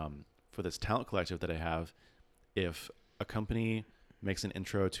 for this talent collective that I have, if a company makes an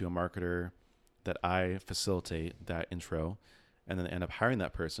intro to a marketer that I facilitate that intro, and then end up hiring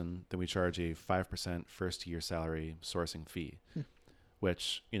that person, then we charge a 5% first year salary sourcing fee,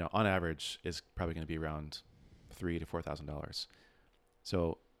 which, on average is probably going to be around $3,000 to $4,000.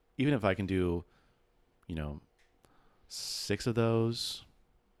 So even if I can do, 6 of those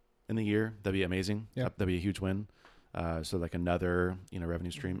in the year, that'd be amazing. Yeah. That'd be a huge win. So like another,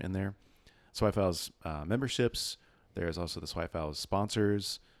 revenue stream in there. Swipe Files memberships. There's also the Swipe Files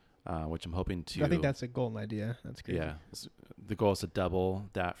sponsors, which I'm hoping to. I think that's a golden idea. That's great. Yeah. The goal is to double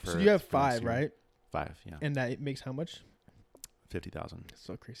that for. So you have 5, right? 5, yeah. And that makes how much? 50,000.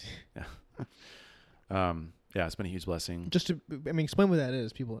 So crazy. Yeah. Yeah, it's been a huge blessing. Explain what that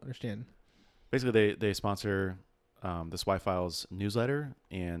is. People understand. Basically, they sponsor the Swipe Files newsletter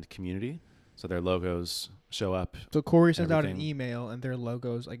and community, so their logos show up. So Corey sends out an email, and their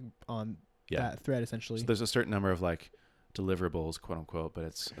logos like on that thread essentially. So there's a certain number of like deliverables, quote unquote, but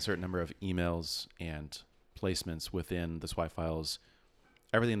it's a certain number of emails and placements within the Swipe Files.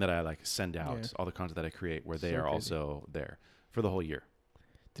 Everything that I like send out, all the content that I create, where they are crazy. Also there for the whole year.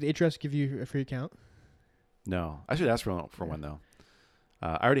 Did Ahrefs give you a free account? No, I should ask for one though.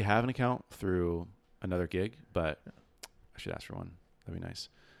 I already have an account through another gig, but I should ask for one. That'd be nice.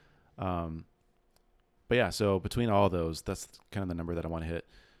 But yeah, so between all of those, that's kind of the number that I want to hit.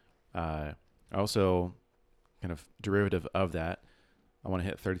 I also, kind of derivative of that, I want to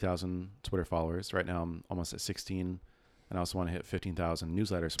hit 30,000 Twitter followers. Right now I'm almost at 16, and I also want to hit 15,000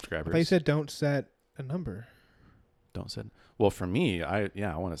 newsletter subscribers. But you said don't set a number. Don't sit. Well, for me, I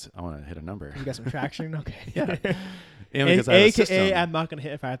want to hit a number. You got some traction, okay? Yeah. And because I have a AKA, system. I'm not gonna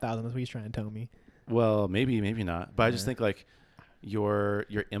hit 5,000. That's what he's trying to tell me. Well, maybe not. But I just Yeah. think like your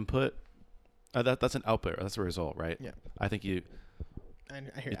input, that's an output. That's a result, right? Yeah. I think you I hear,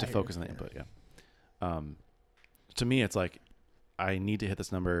 have to I hear focus you. on the input. Yeah. To me, it's like I need to hit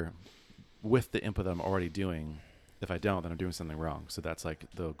this number with the input that I'm already doing. If I don't, then I'm doing something wrong. So that's like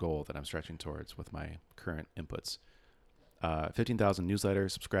the goal that I'm stretching towards with my current inputs. 15,000 newsletter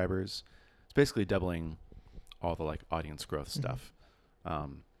subscribers. It's basically doubling all the like audience growth Mhm. stuff.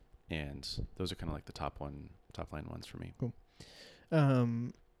 And those are kind of like the top line ones for me.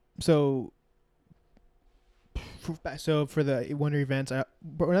 So for the Wonder events,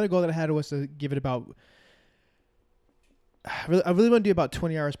 but another goal that I had was to give it about. I really want to do about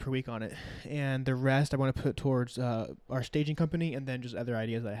 20 hours per week on it, and the rest I want to put towards our staging company, and then just other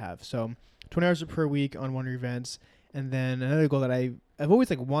ideas that I have. So 20 hours per week on Wonder events, and then another goal that I've always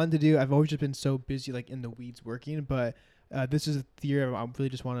like wanted to do. I've always just been so busy like in the weeds working, but this is the year I really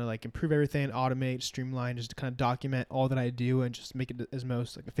just want to like improve everything, automate, streamline, just to kind of document all that I do and just make it as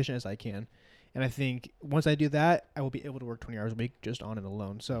most like efficient as I can. And I think once I do that, I will be able to work 20 hours a week just on it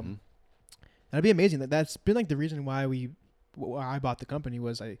alone. So that'd be amazing. That's been like the reason why I bought the company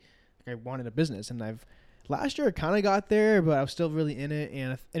was I wanted a business, and last year I kind of got there, but I was still really in it.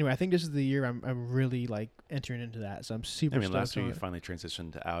 And anyway, I think this is the year I'm really like entering into that. So I'm super. I mean, stoked last year on you it. finally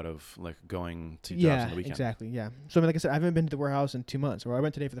transitioned out of like going to jobs Yeah, on the weekend. exactly. Yeah. So I mean, like I said, I haven't been to the warehouse in 2 months, or I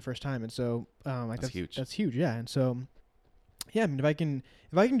went today for the first time, and so like That's huge. That's huge. Yeah, and so yeah, I mean, if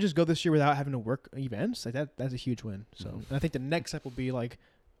I can just go this year without having to work events, like that's a huge win. So and I think the next step will be like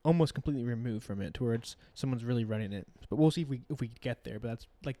almost completely removed from it towards someone's really running it. But we'll see if we get there. But that's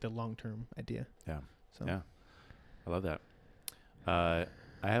like the long term idea. Yeah. So Yeah. I love that. I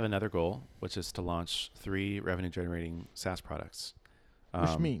have another goal, which is to launch 3 revenue generating SaaS products.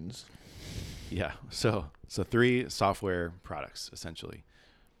 which means Yeah. So 3 software products essentially.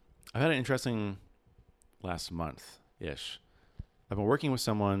 I've had an interesting last month-ish. I've been working with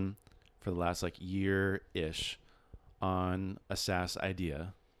someone for the last like year-ish on a SaaS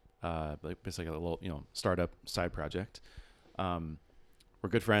idea, like basically a little, startup side project. We're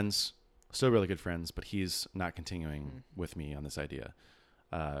good friends, still really good friends, but he's not continuing with me on this idea.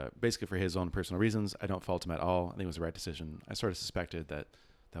 Basically for his own personal reasons. I don't fault him at all. I think it was the right decision. I sort of suspected that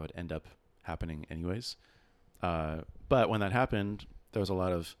would end up happening anyways. But when that happened, there was a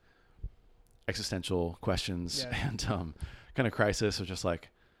lot of existential questions and kind of crisis of just like,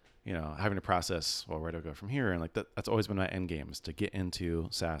 having to process, well, where do I go from here? And like that's always been my end game, is to get into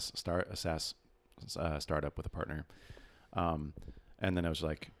start a SaaS startup with a partner. And then it was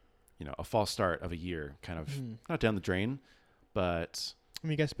like, a false start of a year, kind of not down the drain, but I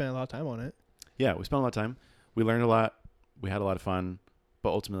mean, you guys spent a lot of time on it. yeah, we spent a lot of time. We learned a lot. We had a lot of fun, but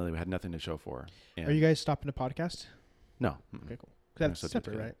ultimately we had nothing to show for. And Are you guys stopping the podcast? No. Okay, cool. We're That's still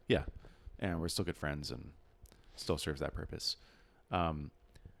separate, together. right? Yeah. And we're still good friends and still serves that purpose.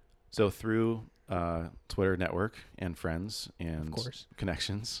 So through Twitter network and friends and Of course.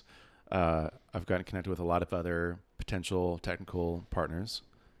 connections, I've gotten connected with a lot of other potential technical partners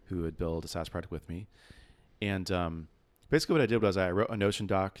who would build a SaaS product with me. And basically what I did was I wrote a Notion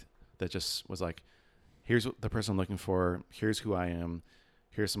doc that just was like, here's the person I'm looking for. Here's who I am.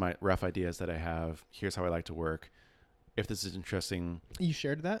 Here's some rough ideas that I have. Here's how I like to work. If this is interesting. You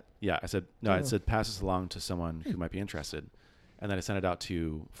shared that? Yeah, I said, no, I said, pass this along to someone who might be interested. And then I sent it out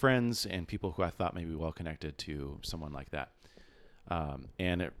to friends and people who I thought may be well connected to someone like that.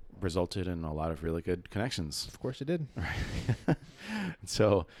 And it resulted in a lot of really good connections. Of course it did. Right.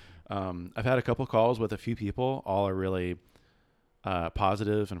 So I've had a couple calls with a few people. All are really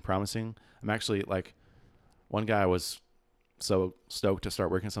positive and promising. I'm actually like, one guy was so stoked to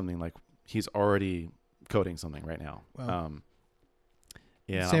start working on something, like he's already coding something right now. Wow.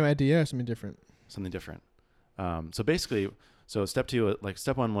 Yeah. Same idea or something different? Something different. So basically, step 2, like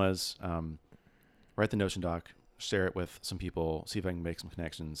step 1 was write the Notion doc, share it with some people, see if I can make some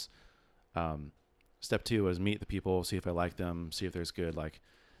connections. Step 2 was meet the people, see if I like them, see if there's good, like,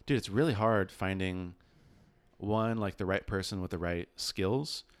 dude, it's really hard finding one, like the right person with the right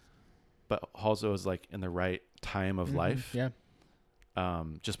skills, but also is like in the right time of life. Yeah.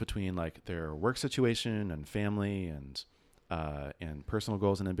 Just between like their work situation and family and personal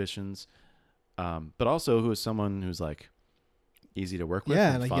goals and ambitions. But also who is someone who's like easy to work with.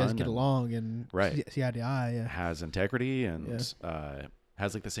 Yeah, and like fun you guys get along and right. see eye to eye. Yeah. Has integrity and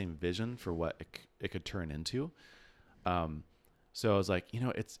has like the same vision for what it could turn into. So I was like,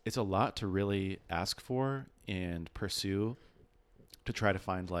 it's a lot to really ask for and pursue to try to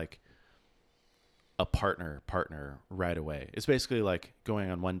find like a partner right away. It's basically like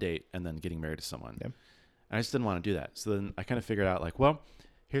going on one date and then getting married to someone. Yeah. And I just didn't want to do that. So then I kind of figured out like, well,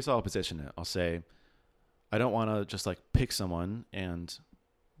 here's how I'll position it. I'll say, I don't want to just like pick someone and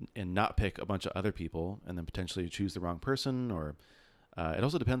not pick a bunch of other people and then potentially choose the wrong person. Or it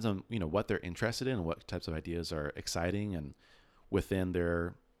also depends on, what they're interested in and what types of ideas are exciting and within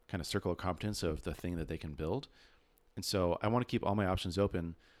their kind of circle of competence of the thing that they can build. And so I want to keep all my options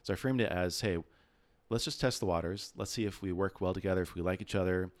open. So I framed it as, hey, let's just test the waters. Let's see if we work well together, if we like each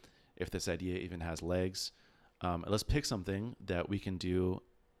other, if this idea even has legs. Let's pick something that we can do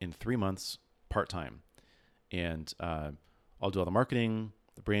in 3 months part-time. And I'll do all the marketing,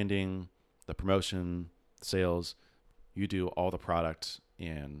 the branding, the promotion, the sales. You do all the product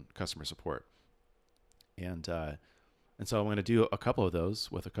and customer support. And so I'm going to do a couple of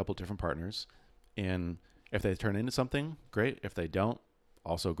those with a couple different partners. And if they turn into something, great. If they don't,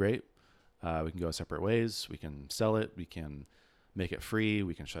 also great. We can go separate ways. We can sell it. We can make it free.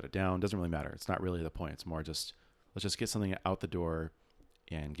 We can shut it down. Doesn't really matter. It's not really the point. It's more just, let's just get something out the door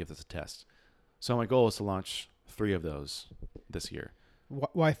and give this a test. So my goal is to launch 3 of those this year.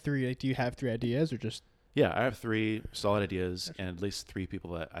 Why 3? Like, do you have 3 ideas or just? Yeah, I have 3 solid ideas and at least 3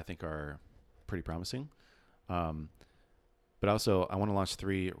 people that I think are pretty promising. But also I want to launch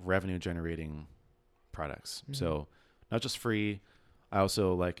 3 revenue generating products. Mm-hmm. So not just free. I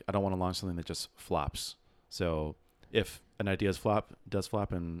also I don't want to launch something that just flops. So if an idea does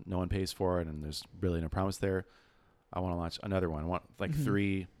flop and no one pays for it and there's really no promise there, I want to launch another one. I want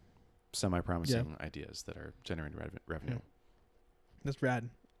 3 semi-promising ideas that are generating revenue. Yeah. That's rad.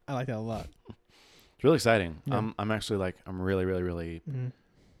 I like that a lot. It's really exciting. Yeah. I'm actually I'm really, really, really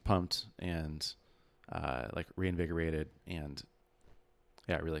pumped and reinvigorated and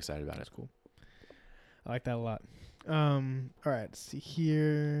really excited about it. That's cool. I like that a lot. All right, let's see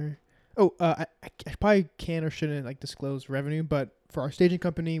here. Oh, I probably can or shouldn't disclose revenue, but for our staging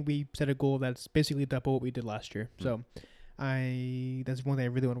company, we set a goal that's basically double what we did last year. So that's one thing I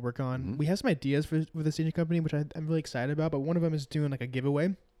really want to work on. Mm-hmm. We have some ideas for the staging company, which I'm really excited about, but one of them is doing a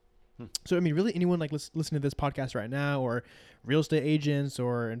giveaway. So, really anyone listen to this podcast right now, or real estate agents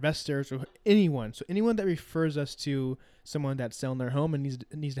or investors or anyone. So anyone that refers us to someone that's selling their home and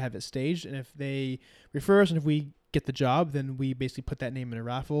needs to have it staged. And if they refer us and if we get the job, then we basically put that name in a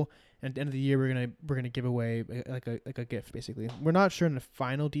raffle. And at the end of the year, we're gonna give away a gift. Basically, we're not sure in the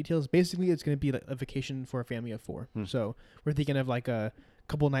final details. Basically, it's gonna be a vacation for a family of 4. So we're thinking of a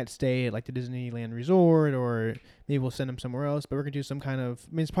couple nights stay at the Disneyland Resort, or maybe we'll send them somewhere else. But we're gonna do some kind of.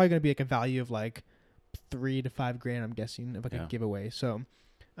 It's probably gonna be a value of $3,000 to $5,000. I'm guessing of a giveaway. So,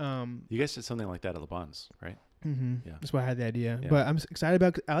 you guys did something like that at Le Bon's, right? Mm-hmm. Yeah, that's why I had the idea. Yeah. But I'm excited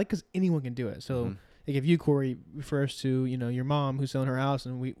about. Because anyone can do it. So. If you, Corey, refers to your mom who's selling her house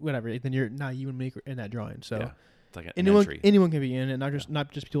and whatever, then you're not you and me in that drawing. So it's like anyone can be in it,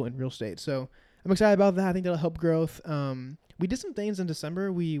 not just people in real estate. So I'm excited about that. I think that'll help growth. We did some things in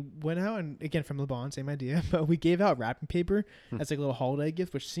December. We went out and again from Le Bon, same idea, but we gave out wrapping paper as a little holiday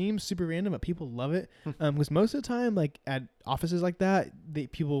gift, which seems super random, but people love it. Because most of the time, at offices like that,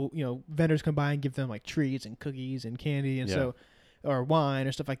 people vendors come by and give them treats and cookies and candy, and so. Or wine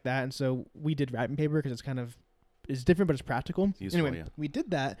or stuff like that. And so we did wrapping paper because it's different, but it's practical. It's useful, anyway, we did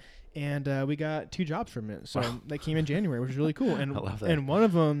that and we got 2 jobs from it. So that came in January, which was really cool. And I love that. And one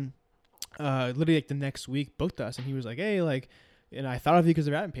of them, literally the next week booked us and he was like, hey, and I thought of you because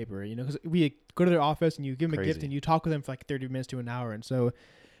of wrapping paper, because we go to their office and you give them a gift and you talk with them for 30 minutes to an hour. And so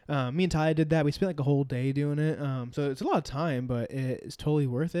me and Ty did that. We spent a whole day doing it. So it's a lot of time, but it's totally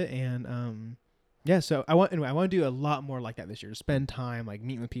worth it. And, yeah, so I want to do a lot more like that this year. Spend time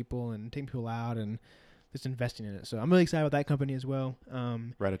meeting with people and taking people out and just investing in it. So I'm really excited about that company as well.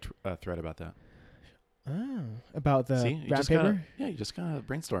 Write a thread about that. Oh, about the wrap paper? You just gotta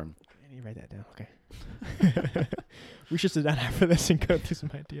brainstorm. I need to write that down. Okay. We should sit down after this and go through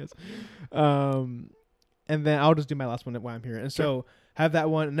some ideas. And then I'll just do my last one while I'm here. And so have that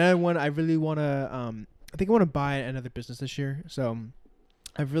one. Another one I really want to. I think I want to buy another business this year. So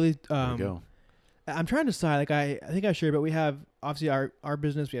I've really. There you go. I'm trying to decide. I think I shared, but we have obviously our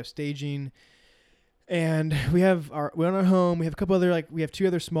business. We have staging, and we own our home. We have a couple other we have 2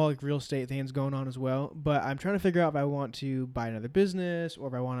 other small real estate things going on as well. But I'm trying to figure out if I want to buy another business or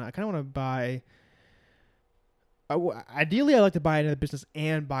if I kind of want to buy. Ideally, I like to buy another business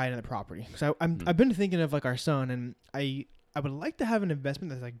and buy another property. So I've been thinking of our son, and I would like to have an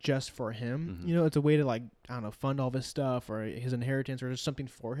investment that's just for him. Mm-hmm. It's a way to fund all this stuff or his inheritance or just something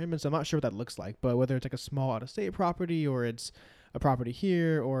for him. And so I'm not sure what that looks like, but whether it's a small out of state property or it's a property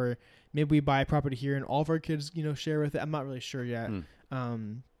here, or maybe we buy a property here and all of our kids, share with it. I'm not really sure yet.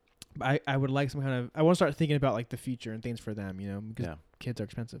 But I would like some kind of, I want to start thinking about like the future and things for them, you know, because Yeah. kids are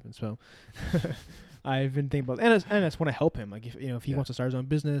expensive. And so I've been thinking about, and I just want to help him. Like if, you know, if he Yeah. wants to start his own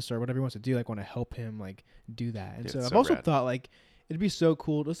business or whatever he wants to do, like want to help him like do that. And Dude, so it's I've so also rad. thought like, it'd be so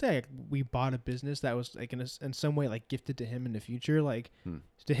cool to say like, we bought a business that was like in some way like gifted to him in the future. Like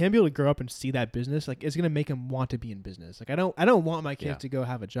to him be able to grow up and see that business, like it's going to make him want to be in business. Like I don't want my kids Yeah. to go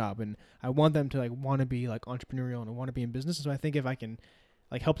have a job, and I want them to like want to be like entrepreneurial and want to be in business. And so I think if I can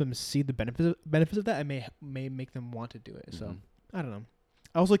like help them see the benefits of that, I may make them want to do it. So I don't know.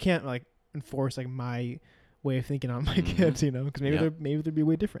 I also can't like enforce like my way of thinking on my kids, you know, because maybe they'd be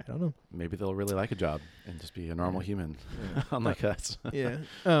way different. I don't know. Maybe they'll really like a job and just be a normal human, unlike us. Yeah.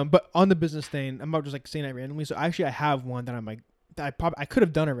 But on the business thing, I'm not just like saying that randomly. So actually, I have one that I'm like, that I could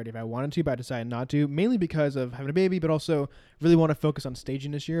have done already if I wanted to, but I decided not to, mainly because of having a baby, but also really want to focus on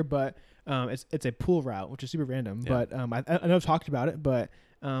staging this year. But it's a pool route, which is super random. Yeah. But I know I've talked about it, but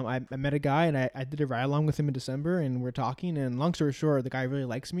I met a guy and I did a ride along with him in December, and we're talking. And long story short, the guy really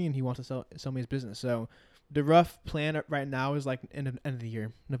likes me and he wants to sell me his business. So the rough plan right now is like end of the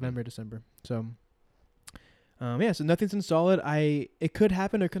year, November, December. So yeah, so nothing's in solid. It could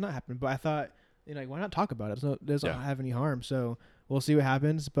happen or could not happen, but I thought, you know, like, why not talk about it? It doesn't have any harm. So we'll see what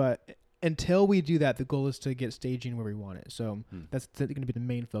happens. But until we do that, the goal is to get staging where we want it. So that's going to be the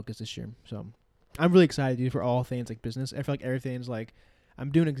main focus this year. So I'm really excited, dude, for all things like business. I feel like everything's like,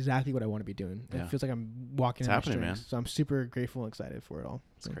 I'm doing exactly what I want to be doing. Yeah. It feels like I'm walking in my strengths. Man. So I'm super grateful and excited for it all.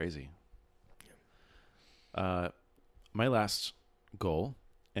 It's crazy. My last goal,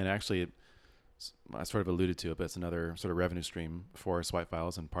 and actually I sort of alluded to it, but it's another sort of revenue stream for Swipe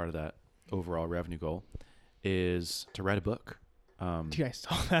Files, and part of that overall revenue goal is to write a book. Dude, I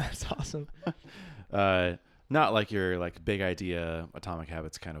saw that. That's awesome. Not like your like big idea Atomic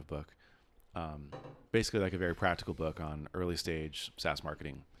Habits kind of book. Basically like a very practical book on early stage SaaS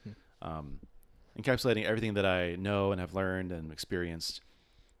marketing, encapsulating everything that I know and have learned and experienced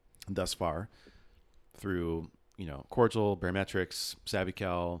thus far through, you know, Cordial, Barometrics,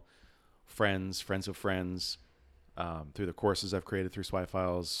 SavvyCal, friends of friends, through the courses I've created through Swipe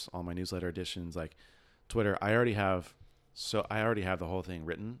Files, all my newsletter editions, like Twitter. I already have the whole thing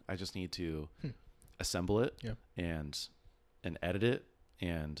written. I just need to assemble it and edit it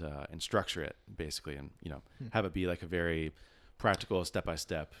and structure it basically, and you know, have it be like a very practical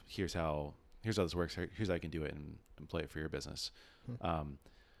step-by-step. Here's how this works. Here's how you can do it and play it for your business.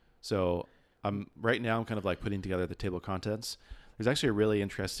 So right now I'm kind of like putting together the table of contents. There's actually a really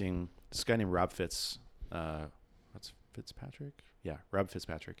interesting, this guy named Rob Fitzpatrick. Yeah, Rob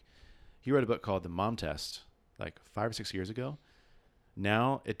Fitzpatrick. He wrote a book called The Mom Test like 5 or 6 years ago.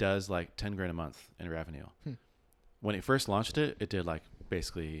 Now it does like 10 grand a month in revenue. When it first launched it, it did like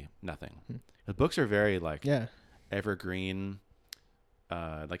basically nothing. The books are very like evergreen,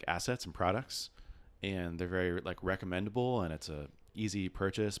 like assets and products, and they're very like recommendable, and it's a easy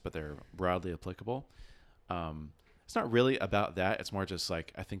purchase, but they're broadly applicable. It's not really about that. It's more just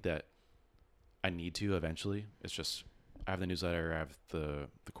like, I think that I need to eventually. It's just, I have the newsletter, I have the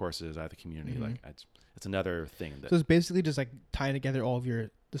courses, I have the community. Like it's another thing. So it's basically just like tying together all of your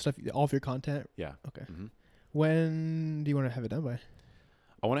content. Yeah. Okay. When do you want to have it done by?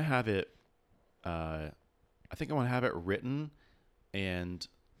 I want to have it, I think I want to have it written and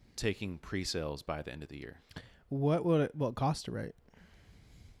taking pre-sales by the end of the year. What will it cost to write?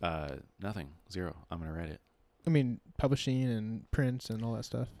 Nothing. Zero. I'm going to write it. I mean, publishing and prints and all that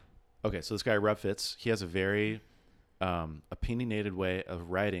stuff. Okay, so this guy, Rob Fitz, he has a very opinionated way of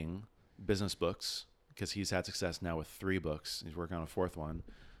writing business books, because he's had success now with 3 books. He's working on a 4th one,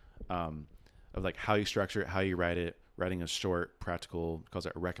 of like how you structure it, how you write it, writing a short, practical, calls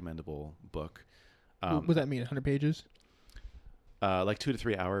it a recommendable book. What does that mean, 100 pages? Like 2 to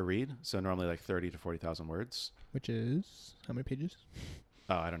 3 hour read. So normally like 30 to 40,000 words. Which is how many pages?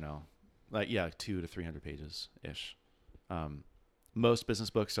 Oh, I don't know. Like 200 to 300 pages ish. Most business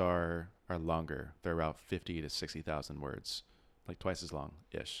books are longer. They're about 50 to 60,000 words, like twice as long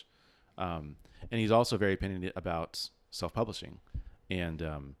ish. And he's also very opinionated about self-publishing,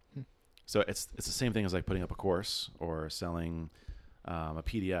 and so it's the same thing as like putting up a course or selling a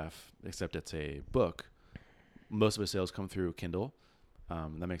PDF, except it's a book. Most of his sales come through Kindle.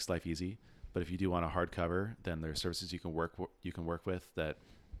 That makes life easy. But if you do want a hardcover, then there's services you can work with that,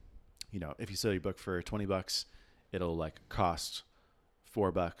 you know, if you sell your book for $20, it'll like cost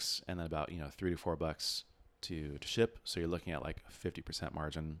 $4 and then about, you know, $3 to $4 to ship. So you're looking at like a 50%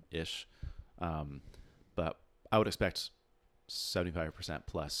 margin ish. But I would expect 75%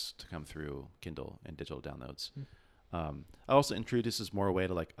 plus to come through Kindle and digital downloads. I also introduces more a way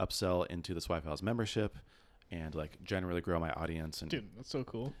to like upsell into the Swipe Files membership and like generally grow my audience. And Dude, that's so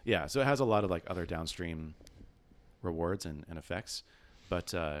cool. yeah, so it has a lot of like other downstream rewards and effects.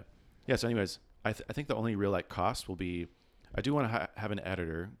 But yeah, so anyways, I think the only real like cost will be, I do want to have an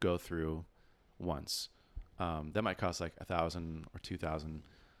editor go through once. That might cost like $1,000 or $2,000.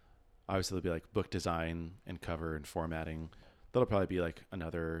 Obviously there'll be like book design and cover and formatting. That'll probably be like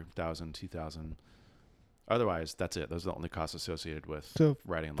another $1,000, $2,000. Otherwise, that's it. Those are the only costs associated with So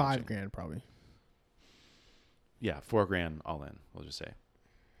writing and launching. $5,000 probably. Yeah, $4,000 all in, we'll just say.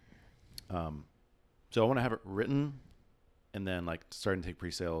 So I want to have it written and then like starting to take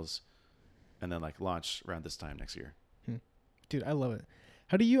pre-sales and then like launch around this time next year. Dude, I love it.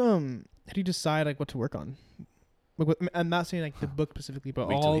 How do you decide like what to work on? Like, I'm not saying like the book specifically, but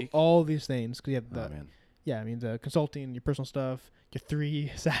Week to week? all these things. Because you have Oh the man. yeah, I mean the consulting, your personal stuff, your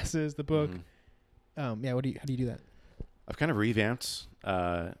 3 SaaSes, the book. Mhm. Yeah, how do you do that? I've kind of revamped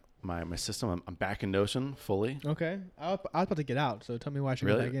my system. I'm back in Notion fully. Okay, I was about to get out, so tell me why I should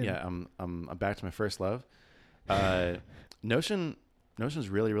go Really? back in. Yeah, I'm back to my first love. Notion's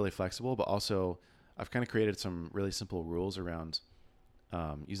really, really flexible, but also I've kind of created some really simple rules around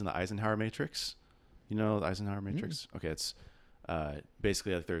using the Eisenhower matrix. You know the Eisenhower matrix? Okay, it's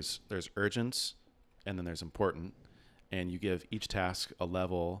basically like there's urgent and then there's important, and you give each task a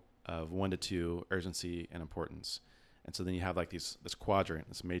level of 1 to 2 urgency and importance. And so then you have like this quadrant,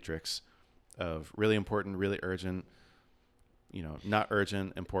 this matrix of really important, really urgent, not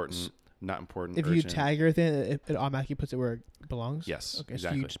urgent, important, not important, If urgent. you tag everything, it automatically puts it where it belongs. Yes, Okay,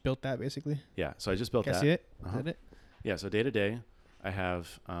 exactly. so you just built that basically. Yeah, so I just built Can I that. see it? Uh-huh. Is that it? Yeah, so day to day, I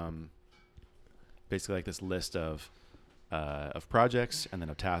have basically like this list of projects and then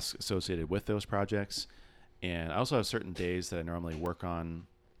of tasks associated with those projects. And I also have certain days that I normally work on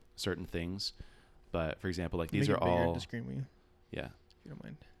certain things. But for example, like these Make are it bigger, all, the screen, will you? yeah, If you don't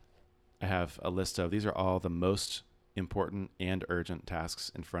mind. I have a list of, these are all the most important and urgent tasks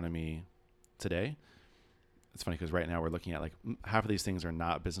in front of me today. It's funny because right now we're looking at like half of these things are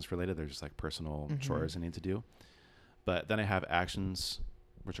not business related. They're just like personal chores I need to do. But then I have actions,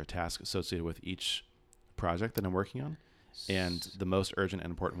 which are tasks associated with each project that I'm working on. And the most urgent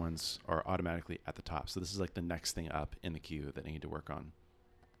and important ones are automatically at the top. So this is like the next thing up in the queue that I need to work on.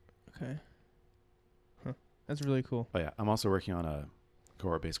 Okay. Huh. That's really cool. Oh yeah, I'm also working on a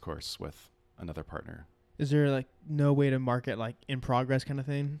cohort-based course with another partner. Is there like no way to market like in progress kind of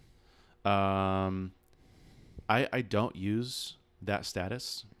thing? I don't use that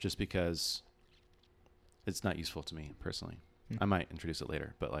status just because it's not useful to me personally. I might introduce it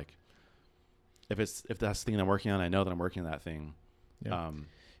later, but like if that's the thing I'm working on, I know that I'm working on that thing. Yeah.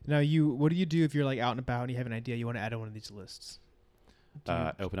 Now what do you do if you're like out and about and you have an idea you want to add on one of these lists?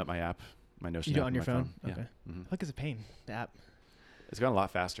 Open up my app, my Notion You do it app on your my phone? Yeah. Okay. Mm-hmm. I think it's a pain, the app. It's gotten a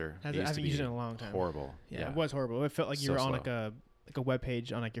lot faster. I It used to haven't be used it in a long time. horrible. Yeah, it was horrible. It felt like you So were on slow. like a web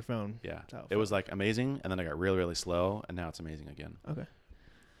page on like your phone. Yeah. That's how it It was felt. like amazing, and then I got really, really slow, and now it's amazing again. Okay.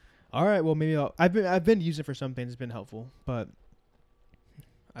 All right. Well, maybe I've been using it for some things. It's been helpful, but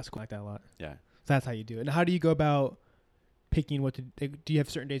I like that a lot. Yeah. So that's how you do it. And how do you go about picking what to do? You have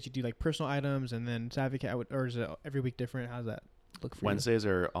certain days you do like personal items and then Savvycat, or is it every week different? How does that look for Wednesdays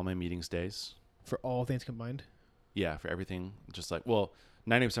are all my meetings days. you? For all things combined? Yeah, for everything. Just like, well,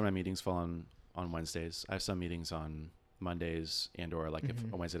 90% of my meetings fall on Wednesdays. I have some meetings on Mondays or like if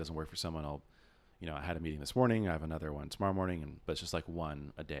a Wednesday doesn't work for someone, I had a meeting this morning. I have another one tomorrow morning, but it's just like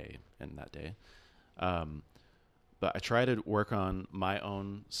one a day in that day. But I try to work on my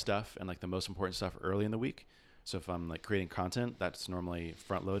own stuff and like the most important stuff early in the week. So if I'm like creating content, that's normally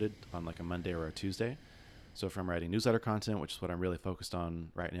front loaded on like a Monday or a Tuesday. So if I'm writing newsletter content, which is what I'm really focused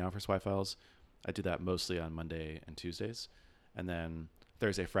on right now for Swipe Files, I do that mostly on Monday and Tuesdays. And then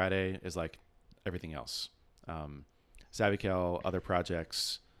Thursday, Friday is like everything else. SavvyCal, other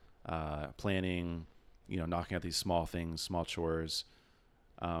projects, planning, knocking out these small things, small chores.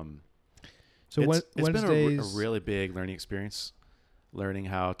 So it's Wednesdays, been a really big learning experience, learning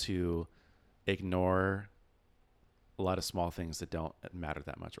how to ignore a lot of small things that don't matter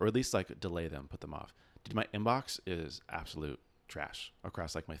that much, or at least like delay them, put them off. Dude, my inbox is absolute trash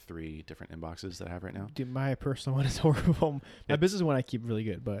across like my 3 different inboxes that I have right now. Dude, my personal one is horrible. My business one I keep really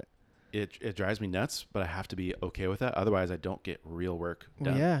good, but it drives me nuts, but I have to be okay with that. Otherwise I don't get real work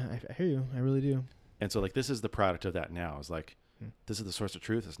done. well, yeah, I hear you. I really do. And so like, this is the product of that now. Is like, this is the source of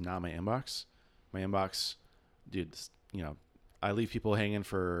truth. It's not my inbox. My inbox, dude, I leave people hanging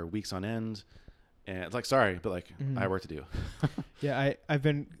for weeks on end. And it's like, sorry, but like I have work to do. Yeah, I've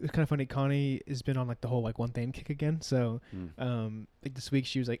been, it's kind of funny. Connie has been on like the whole like one thing kick again. So, like this week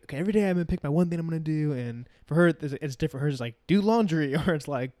she was like, okay, every day I'm gonna pick my one thing I'm gonna do, and for her it's different. Hers is like do laundry, or it's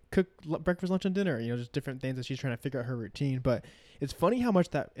like cook breakfast, lunch, and dinner. You know, just different things that she's trying to figure out her routine. But it's funny how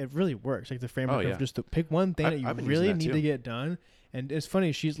much that it really works. Like the framework of just to pick one thing that you really need to get done. And it's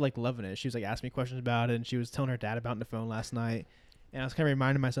funny, she's like loving it. She was like asking me questions about it, and she was telling her dad about it on the phone last night. And I was kind of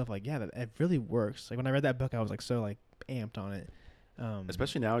reminding myself, like, yeah, that it really works. Like when I read that book, I was like so like amped on it.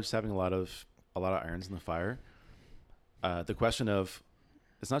 Especially now, just having a lot of irons in the fire. The question of,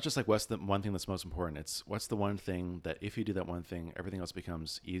 it's not just like what's the one thing that's most important. It's what's the one thing that if you do that one thing, everything else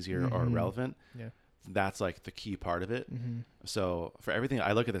becomes easier or relevant. Yeah, that's like the key part of it. So for everything,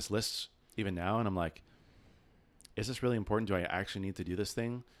 I look at this list even now, and I'm like, is this really important? Do I actually need to do this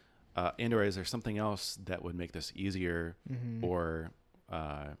thing? And or is there something else that would make this easier or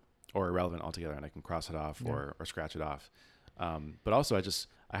irrelevant altogether, and I can cross it off or scratch it off. But also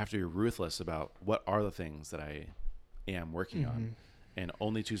I have to be ruthless about what are the things that I am working on, and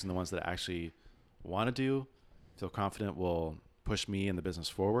only choosing the ones that I actually want to do, feel confident will push me and the business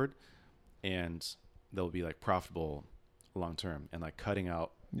forward, and they'll be like profitable long term, and like cutting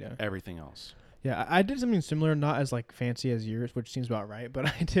out everything else. Yeah, I did something similar, not as like fancy as yours, which seems about right.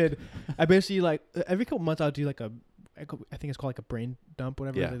 But I basically like every couple months I'll do like I think it's called like a brain dump,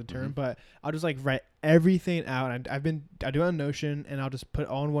 whatever is like the term. But I'll just like write everything out. And I do it on Notion, and I'll just put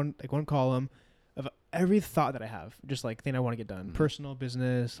all in one column of every thought that I have, just like thing I want to get done, personal,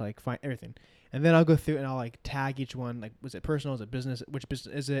 business, like find everything. And then I'll go through and I'll like tag each one, like was it personal, is it business, which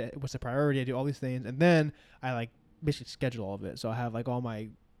business is it, what's the priority? I do all these things, and then I like basically schedule all of it. So I have like all my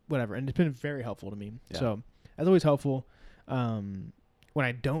whatever, and it's been very helpful to me. So that's always helpful. When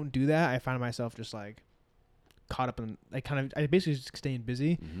I don't do that, I find myself just like caught up in like I basically just staying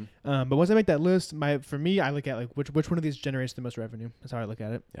busy. But once I make that list, for me I look at like which one of these generates the most revenue. That's how I look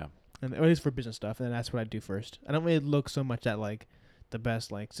at it. And at least for business stuff, and that's what I do first. I don't really look so much at like the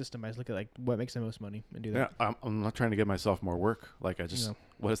best like system. I just look at like what makes the most money and do that. I'm not trying to give myself more work. Like I just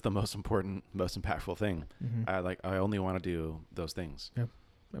what is the most important, most impactful thing? I only want to do those things.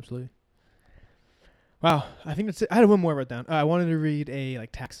 Absolutely. Wow, I think that's it. I had one more wrote down. I wanted to read a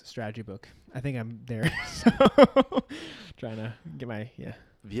like tax strategy book. I think I'm there. So trying to get my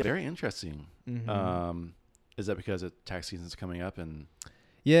very interesting. Is that because tax season's coming up and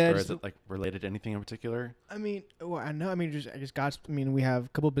or is it like related to anything in particular? I mean, well, I know. I mean, we have a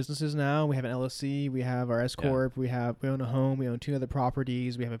couple of businesses now. We have an LLC. We have our S corp. We own a home. We own 2 other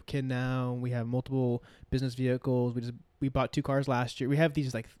properties. We have a kid now. We have multiple business vehicles. We bought 2 cars last year. We have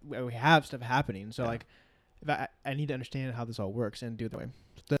these like we have stuff happening. So like, if I need to understand how this all works and do it that way.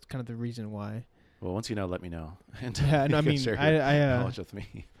 So that's kind of the reason why. Well, once you know, let me know. And I mean, share your knowledge with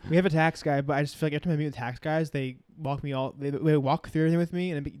me. We have a tax guy, but I just feel like every time I meet with tax guys, they walk through everything with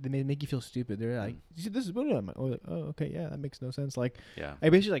me, and they make you feel stupid. They're like, "This is what I'm like." Oh, okay, yeah, that makes no sense. Like, I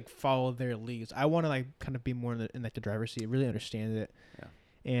basically like follow their leads. I want to like kind of be more in like the driver's seat, really understand it.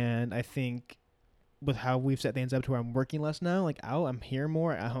 And I think with how we've set things up to where I'm working less now, like I'm here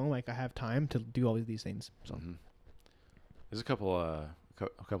more at home. Like I have time to do all of these things. So there's a couple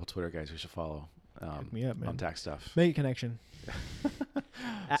Twitter guys we should follow. Hook me up, man. On tax stuff. Make a connection.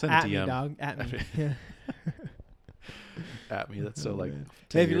 Send a DM. Me, dog. At me. Yeah. At me. That's so like.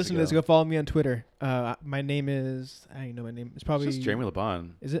 Hey, if you listen to this, go follow me on Twitter. My name is. I don't even know my name. It's probably. It's just Jeremy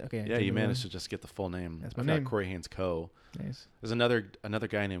LeBon. Is it? Okay. Yeah, you managed to just get the full name. That's my name. Corey Haynes Co. Nice. There's another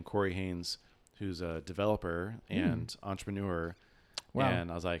guy named Corey Haynes who's a developer and entrepreneur. Wow. And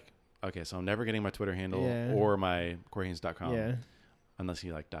I was like, okay, so I'm never getting my Twitter handle or my CoreyHaynes.com. Yeah. Unless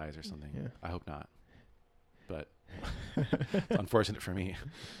he like dies or something. I hope not. But it's unfortunate for me.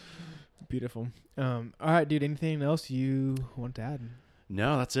 Beautiful. All right, dude. Anything else you want to add?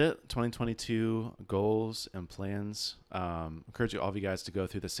 No, that's it. 2022 goals and plans. Encourage all of you guys to go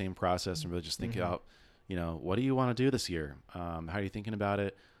through the same process and really just think about, what do you want to do this year? How are you thinking about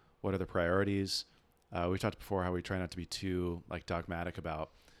it? What are the priorities? We talked before how we try not to be too like dogmatic about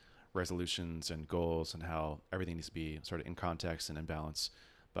resolutions and goals and how everything needs to be sort of in context and in balance.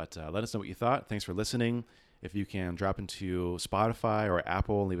 But let us know what you thought. Thanks for listening. If you can drop into Spotify or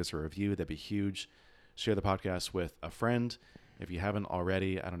Apple and leave us a review, that'd be huge. Share the podcast with a friend. If you haven't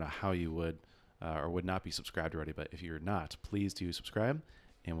already, I don't know how you would or would not be subscribed already, but if you're not, please do subscribe,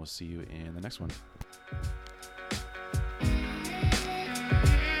 and we'll see you in the next one.